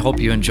episode. I hope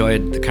you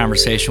enjoyed the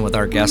conversation with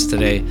our guest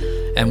today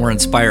and were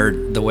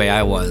inspired the way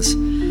I was.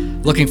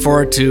 Looking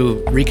forward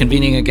to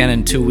reconvening again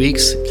in 2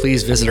 weeks.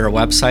 Please visit our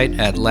website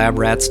at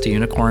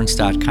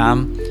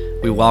labratstounicorns.com.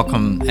 We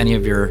welcome any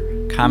of your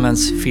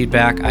comments,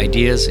 feedback,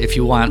 ideas. If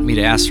you want me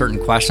to ask certain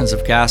questions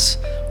of guests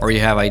or you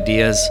have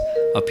ideas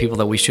of people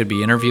that we should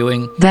be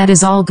interviewing. That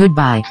is all.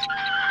 Goodbye.